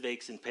lots of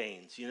aches and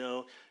pains. You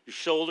know, your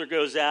shoulder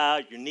goes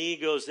out, your knee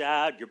goes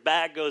out, your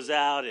back goes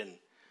out. And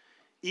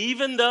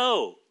even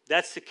though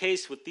that's the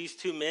case with these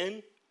two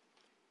men,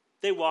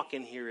 they walk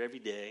in here every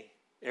day,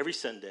 every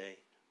Sunday,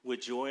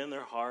 with joy in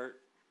their heart,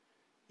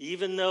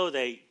 even though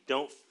they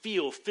don't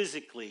feel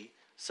physically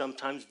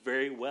sometimes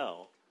very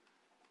well.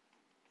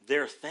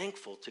 They're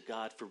thankful to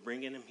God for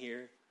bringing them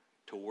here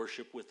to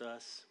worship with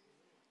us.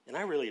 And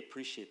I really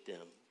appreciate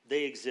them.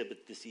 They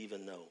exhibit this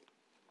even though.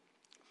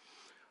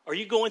 Are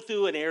you going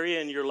through an area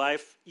in your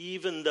life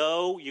even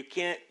though you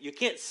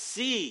can't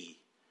see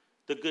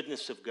the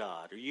goodness of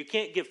God, or you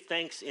can't give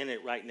thanks in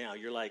it right now?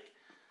 You're like,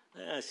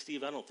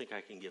 Steve, I don't think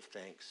I can give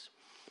thanks.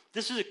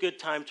 This is a good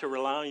time to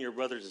rely on your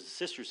brothers and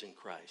sisters in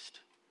Christ,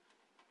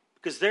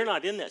 because they're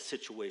not in that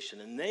situation,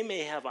 and they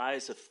may have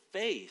eyes of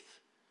faith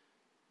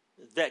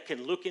that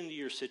can look into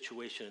your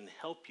situation and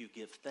help you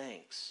give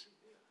thanks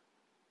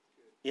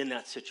in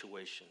that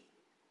situation.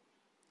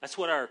 That's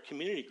what our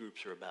community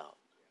groups are about,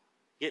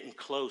 getting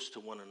close to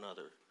one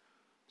another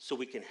so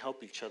we can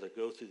help each other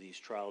go through these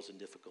trials and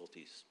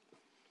difficulties.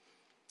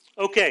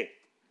 Okay,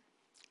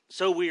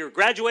 so we are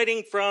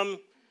graduating from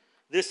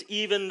this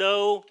even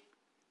though.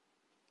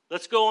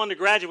 Let's go on to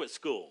graduate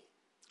school.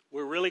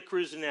 We're really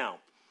cruising now.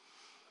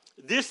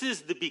 This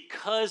is the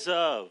because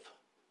of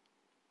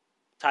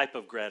type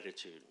of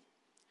gratitude.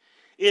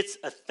 It's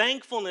a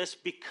thankfulness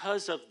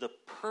because of the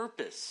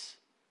purpose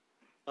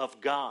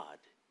of God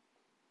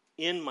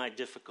in my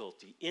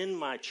difficulty, in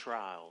my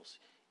trials,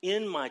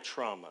 in my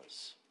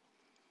traumas.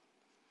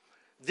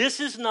 This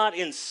is not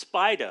in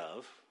spite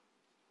of.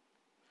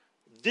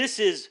 This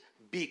is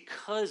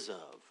because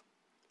of.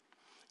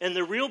 And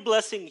the real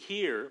blessing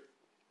here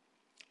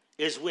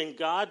is when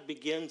God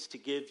begins to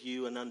give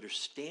you an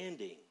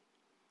understanding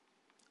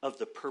of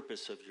the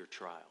purpose of your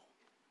trial.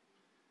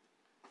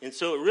 And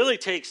so it really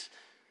takes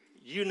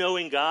you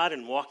knowing God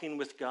and walking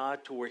with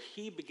God to where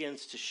he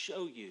begins to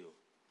show you,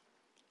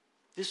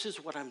 this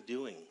is what I'm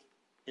doing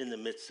in the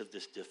midst of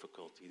this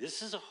difficulty.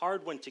 This is a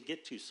hard one to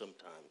get to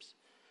sometimes.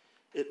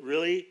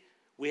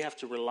 We have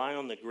to rely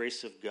on the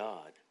grace of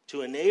God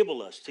to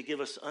enable us, to give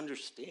us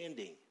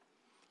understanding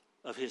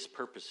of his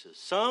purposes.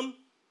 Some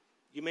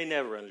you may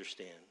never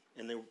understand,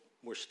 and then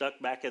we're stuck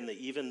back in the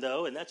even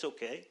though, and that's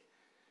okay.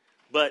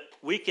 But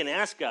we can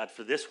ask God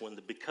for this one,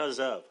 the because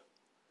of.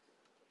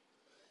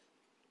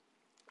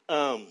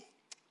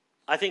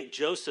 I think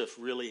Joseph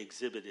really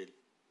exhibited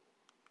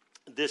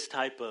this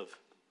type of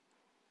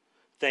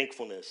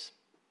thankfulness.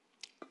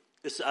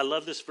 I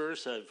love this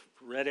verse. I've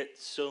read it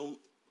so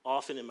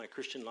often in my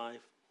Christian life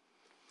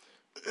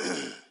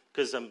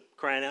because I'm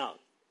crying out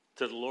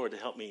to the Lord to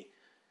help me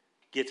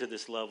get to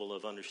this level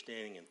of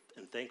understanding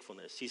and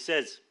thankfulness. He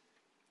says,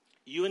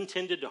 you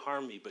intended to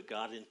harm me, but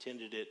God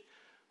intended it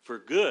for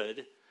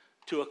good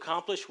to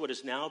accomplish what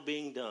is now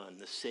being done,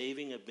 the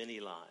saving of many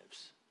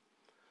lives.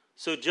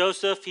 So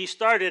Joseph, he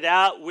started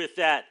out with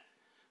that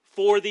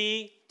for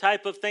thee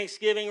type of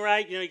thanksgiving,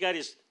 right? You know, he got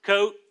his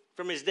coat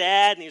from his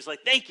dad, and he's like,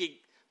 thank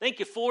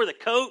you for the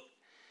coat.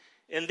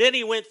 And then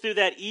he went through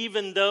that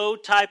even though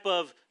type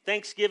of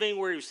thanksgiving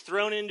where he was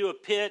thrown into a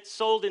pit,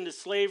 sold into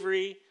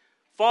slavery,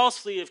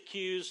 falsely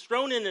accused,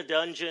 thrown in a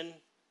dungeon.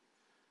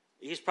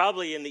 He's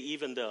probably in the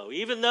even though.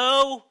 Even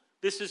though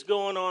this is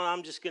going on,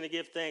 I'm just going to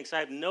give thanks. I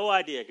have no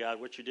idea,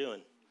 God, what you're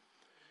doing.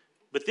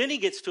 But then he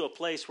gets to a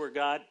place where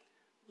God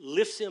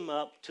lifts him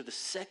up to the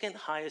second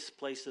highest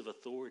place of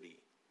authority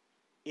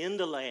in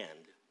the land.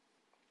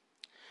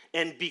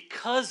 And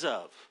because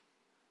of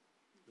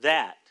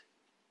that,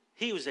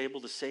 he was able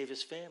to save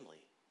his family,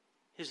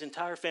 his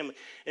entire family.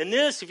 And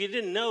this, if you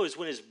didn't know, is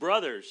when his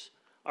brothers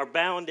are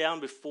bowing down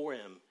before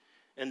him,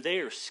 and they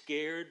are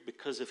scared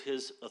because of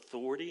his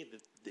authority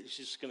that he's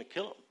just going to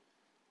kill them.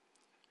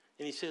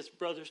 And he says,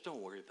 brothers,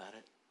 don't worry about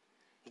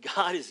it.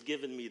 God has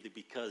given me the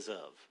because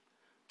of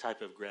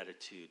type of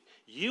gratitude.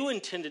 You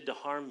intended to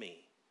harm me,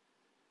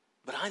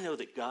 but I know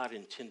that God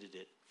intended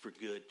it for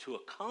good, to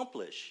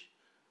accomplish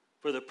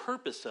for the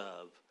purpose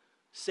of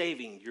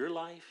saving your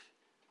life,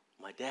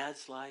 my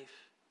dad's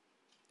life,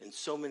 and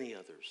so many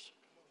others.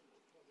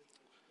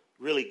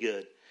 Really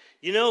good.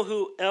 You know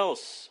who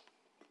else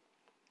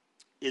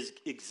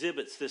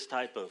exhibits this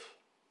type of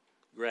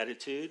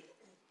gratitude?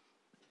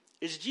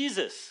 Is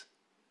Jesus.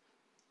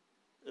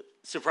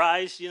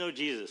 Surprise,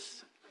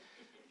 Jesus.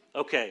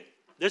 Okay,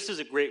 this is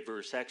a great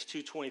verse, Acts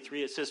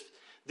 2:23. It says,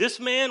 this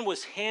man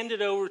was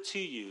handed over to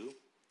you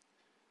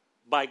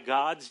by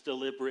God's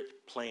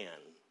deliberate plan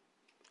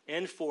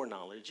and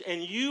foreknowledge,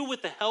 and you,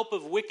 with the help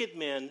of wicked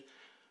men,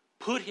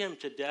 put him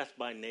to death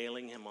by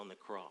nailing him on the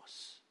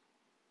cross.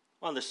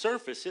 On the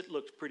surface, it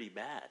looked pretty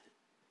bad.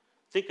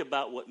 Think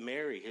about what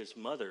Mary, his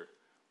mother,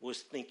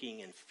 was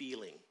thinking and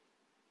feeling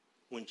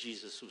when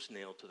Jesus was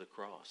nailed to the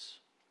cross.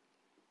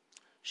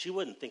 She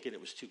wasn't thinking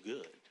it was too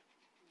good.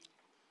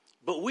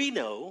 But we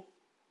know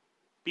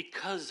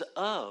because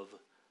of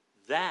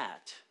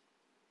that,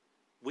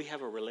 we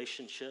have a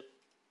relationship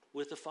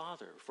with the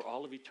Father for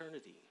all of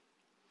eternity.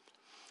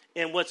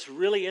 And what's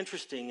really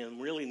interesting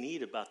and really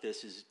neat about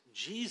this is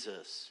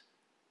Jesus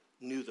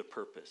knew the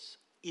purpose,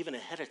 even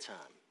ahead of time.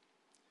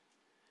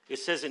 It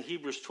says in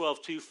Hebrews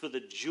 12:2, for the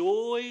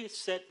joy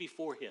set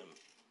before him,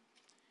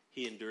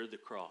 he endured the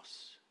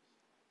cross.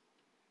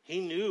 He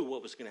knew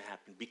what was going to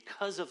happen.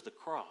 Because of the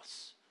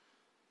cross,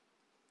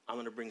 I'm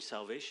going to bring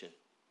salvation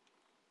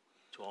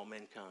to all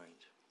mankind.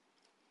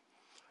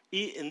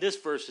 And this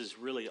verse is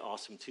really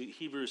awesome too.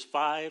 Hebrews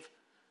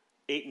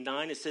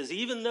 5:8-9, it says,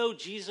 even though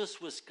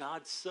Jesus was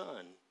God's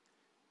son,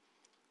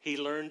 he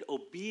learned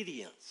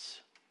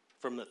obedience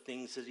from the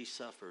things that he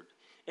suffered.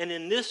 And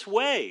in this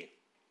way,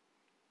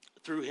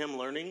 through him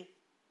learning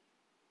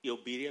the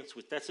obedience,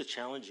 that's a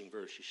challenging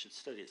verse. You should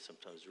study it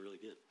sometimes. It's really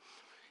good.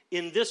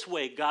 In this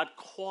way, God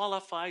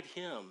qualified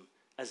him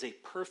as a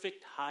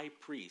perfect high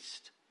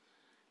priest,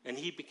 and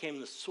he became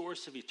the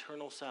source of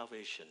eternal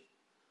salvation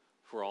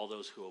for all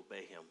those who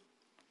obey him.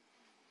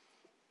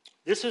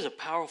 This is a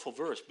powerful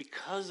verse.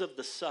 Because of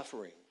the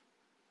suffering,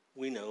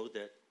 we know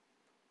that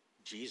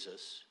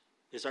Jesus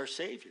is our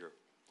Savior.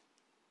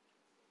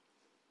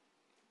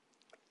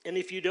 And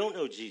if you don't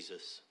know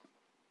Jesus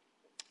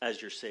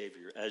as your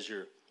Savior, as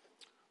your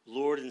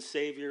Lord and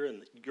Savior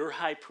and your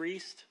high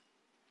priest,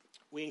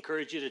 we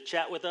encourage you to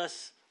chat with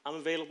us. I'm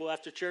available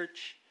after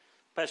church.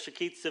 Pastor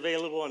Keith's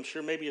available. I'm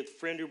sure maybe a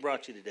friend who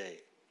brought you today.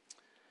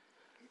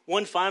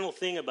 One final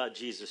thing about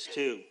Jesus,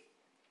 too,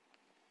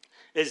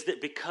 is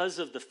that because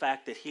of the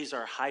fact that he's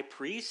our high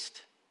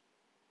priest,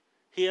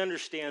 he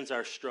understands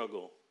our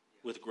struggle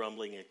with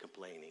grumbling and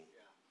complaining.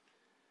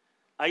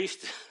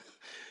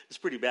 It's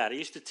pretty bad. I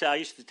used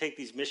to take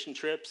these mission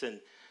trips, and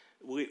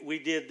we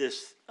did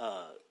this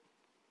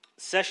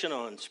session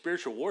on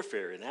spiritual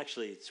warfare, and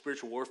actually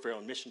spiritual warfare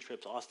on mission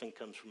trips often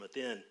comes from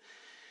within.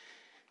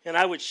 And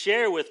I would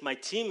share with my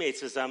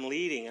teammates as I'm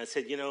leading, I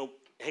said,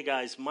 hey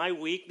guys, my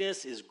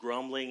weakness is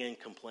grumbling and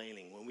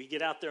complaining. When we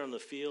get out there on the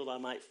field, I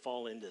might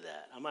fall into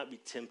that. I might be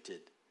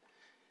tempted.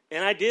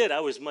 And I did.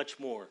 I was much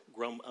more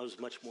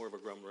of a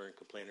grumbler and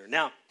complainer.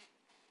 Now,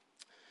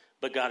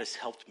 but God has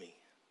helped me.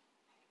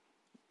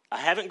 I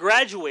haven't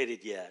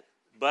graduated yet,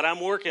 but I'm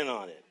working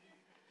on it.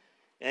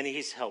 And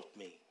he's helped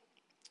me.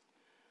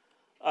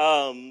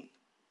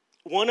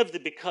 One of the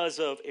because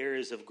of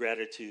areas of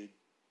gratitude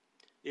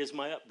is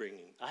my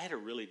upbringing. I had a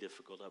really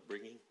difficult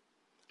upbringing.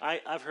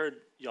 I've heard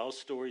y'all's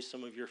stories,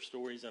 some of your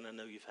stories, and I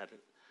know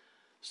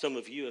some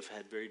of you have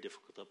had very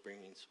difficult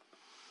upbringings.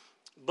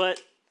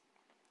 But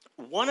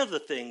one of the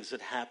things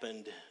that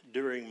happened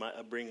during my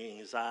upbringing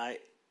is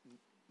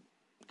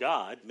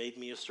God made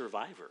me a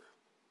survivor.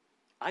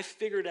 I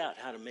figured out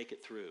how to make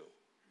it through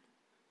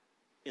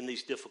in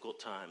these difficult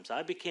times.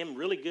 I became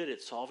really good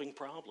at solving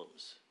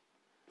problems.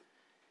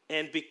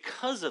 And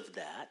because of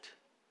that,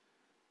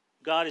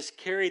 God has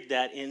carried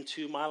that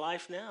into my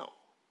life now.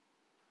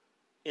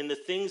 In the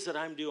things that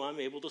I'm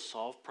able to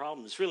solve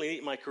problems. It's really neat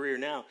in my career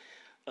now.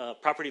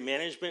 Property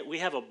management, we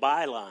have a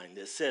byline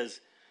that says,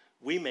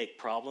 we make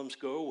problems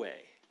go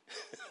away.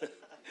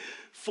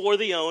 For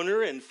the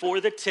owner and for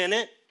the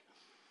tenant,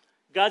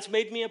 God's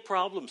made me a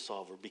problem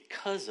solver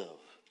because of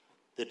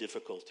the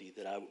difficulty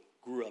that I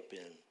grew up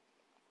in.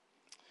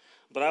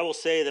 But I will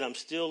say that I'm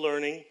still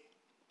learning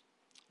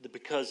the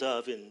because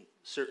of in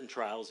certain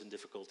trials and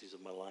difficulties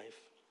of my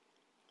life.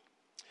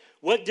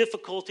 What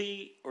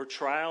difficulty or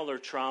trial or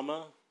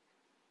trauma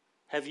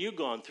have you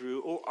gone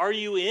through, or are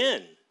you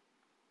in,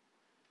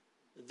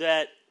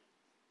 that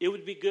it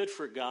would be good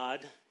for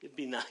God, it'd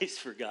be nice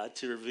for God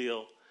to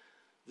reveal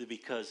the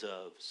because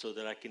of, so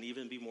that I can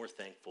even be more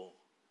thankful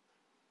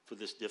for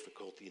this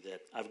difficulty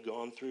that I've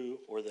gone through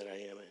or that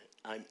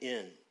I'm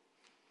in.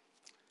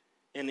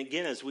 And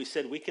again, as we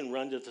said, we can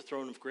run to the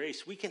throne of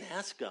grace. We can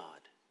ask God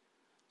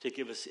to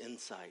give us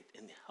insight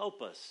and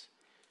help us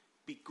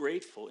be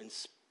grateful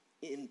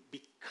in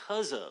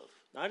because of,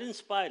 not in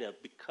spite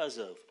of, because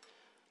of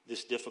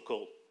this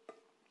difficult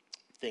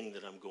thing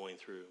that I'm going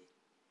through.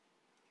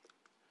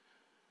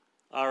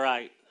 All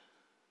right.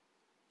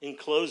 In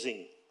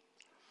closing,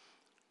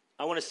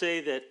 I want to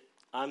say that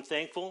I'm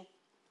thankful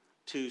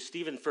to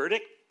Stephen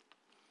Furtick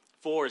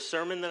for a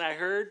sermon that I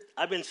heard.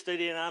 I've been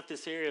studying out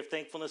this area of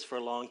thankfulness for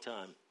a long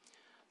time.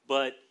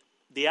 But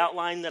the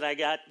outline that I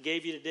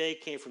gave you today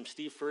came from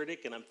Steve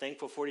Furtick, and I'm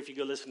thankful for it. If you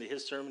go listen to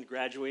his sermon,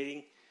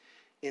 Graduating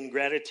in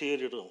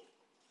Gratitude, it'll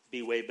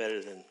be way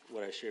better than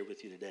what I shared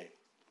with you today.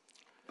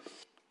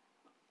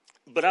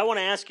 But I want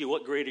to ask you,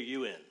 what grade are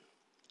you in?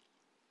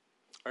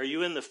 Are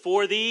you in the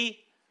for thee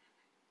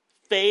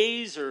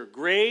phase or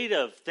grade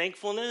of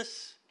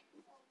thankfulness?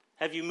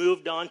 Have you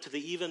moved on to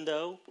the even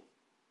though?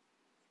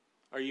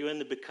 Are you in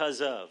the because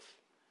of?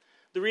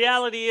 The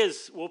reality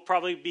is we'll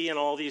probably be in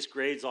all these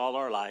grades all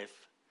our life.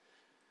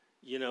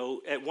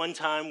 At one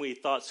time we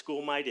thought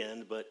school might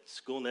end, but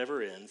school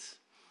never ends.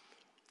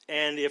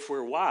 And if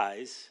we're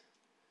wise,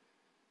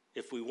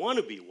 if we want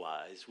to be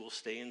wise, we'll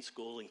stay in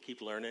school and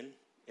keep learning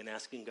and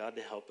asking God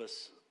to help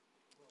us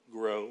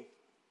grow.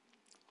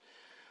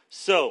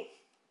 So,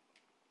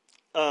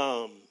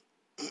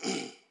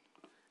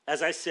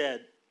 as I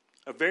said,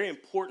 a very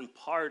important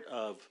part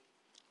of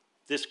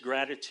this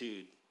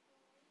gratitude,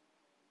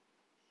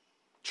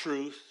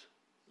 truth,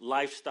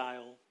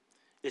 lifestyle,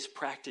 is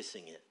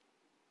practicing it.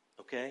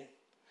 Okay?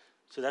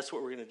 So that's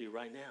what we're going to do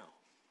right now.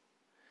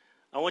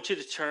 I want you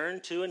to turn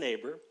to a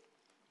neighbor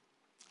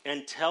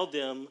and tell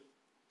them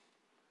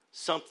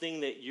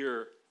something that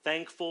you're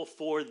thankful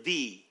for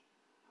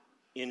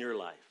in your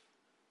life,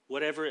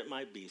 whatever it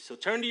might be. So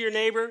turn to your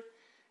neighbor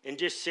and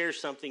just share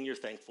something you're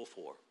thankful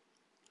for.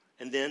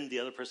 And then the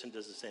other person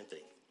does the same thing.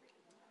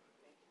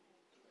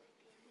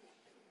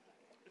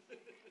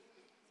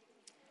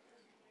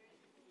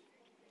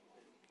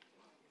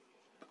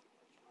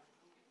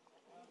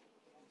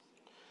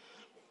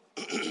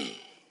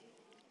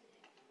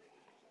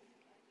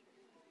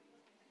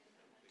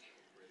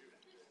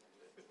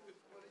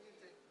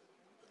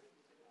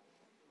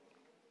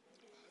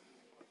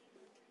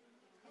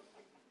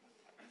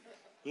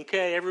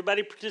 Okay,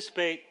 everybody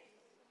participate.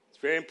 It's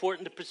very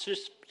important to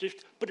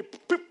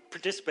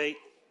participate.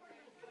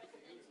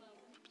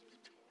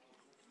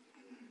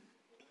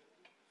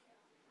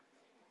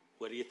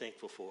 What are you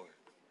thankful for?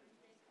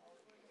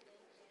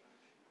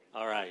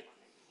 All right.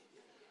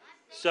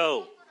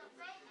 So,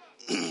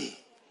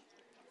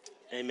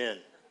 amen.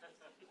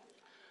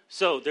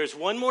 So, there's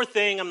one more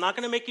thing. I'm not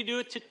going to make you do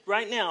it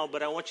right now,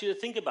 but I want you to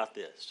think about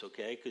this,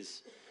 okay?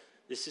 Because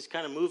this is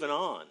kind of moving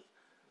on.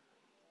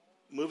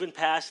 Moving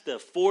past the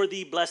for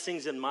thee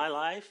blessings in my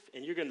life,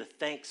 and you're going to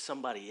thank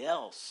somebody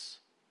else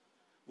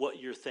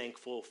what you're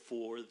thankful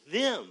for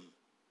them.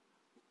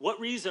 What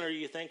reason are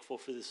you thankful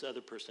for this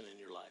other person in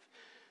your life?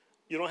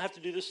 You don't have to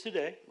do this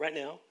today, right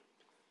now,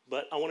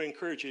 but I want to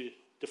encourage you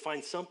to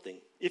find something.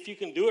 If you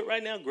can do it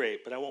right now,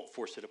 great, but I won't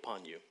force it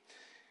upon you.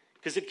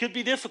 Because it could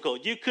be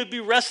difficult. You could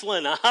be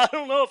wrestling. I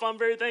don't know if I'm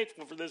very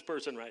thankful for this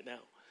person right now.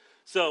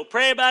 So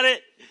pray about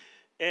it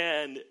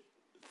and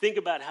think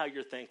about how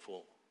you're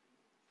thankful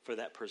for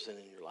that person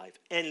in your life.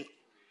 And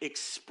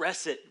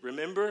express it.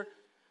 Remember,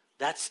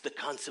 that's the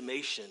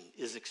consummation,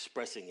 is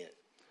expressing it.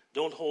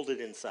 Don't hold it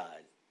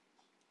inside.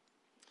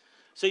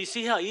 So you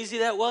see how easy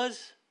that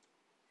was?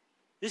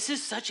 This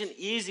is such an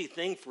easy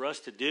thing for us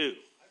to do.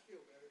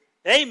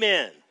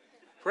 Amen.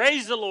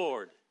 Praise the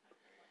Lord.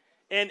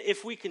 And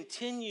if we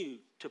continue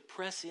to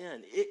press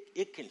in,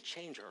 it can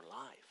change our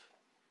life.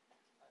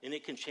 And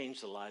it can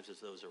change the lives of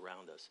those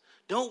around us.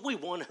 Don't we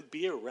want to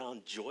be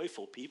around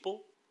joyful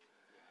people?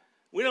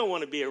 We don't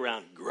want to be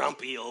around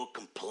grumpy, old,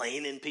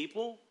 complaining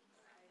people.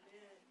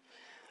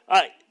 All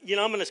right,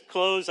 I'm going to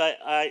close.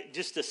 I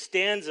just a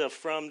stanza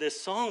from this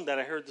song that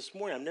I heard this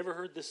morning. I've never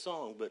heard this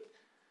song, but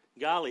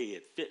golly,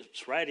 it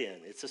fits right in.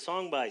 It's a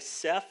song by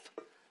Seth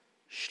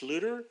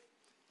Schluter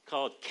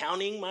called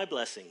Counting My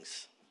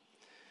Blessings.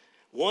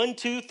 1,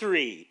 2,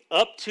 3,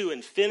 up to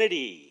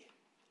infinity.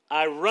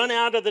 I run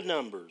out of the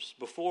numbers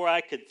before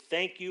I could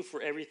thank you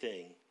for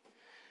everything.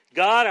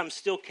 God, I'm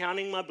still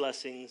counting my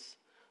blessings,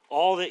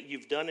 all that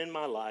you've done in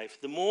my life.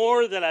 The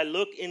more that I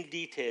look in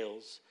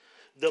details,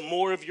 the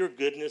more of your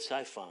goodness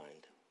I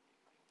find.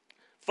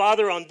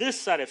 Father, on this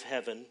side of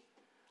heaven,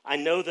 I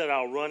know that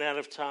I'll run out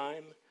of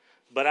time,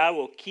 but I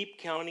will keep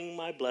counting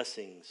my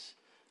blessings,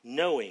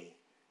 knowing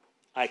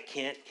I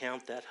can't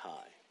count that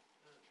high.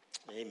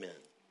 Amen.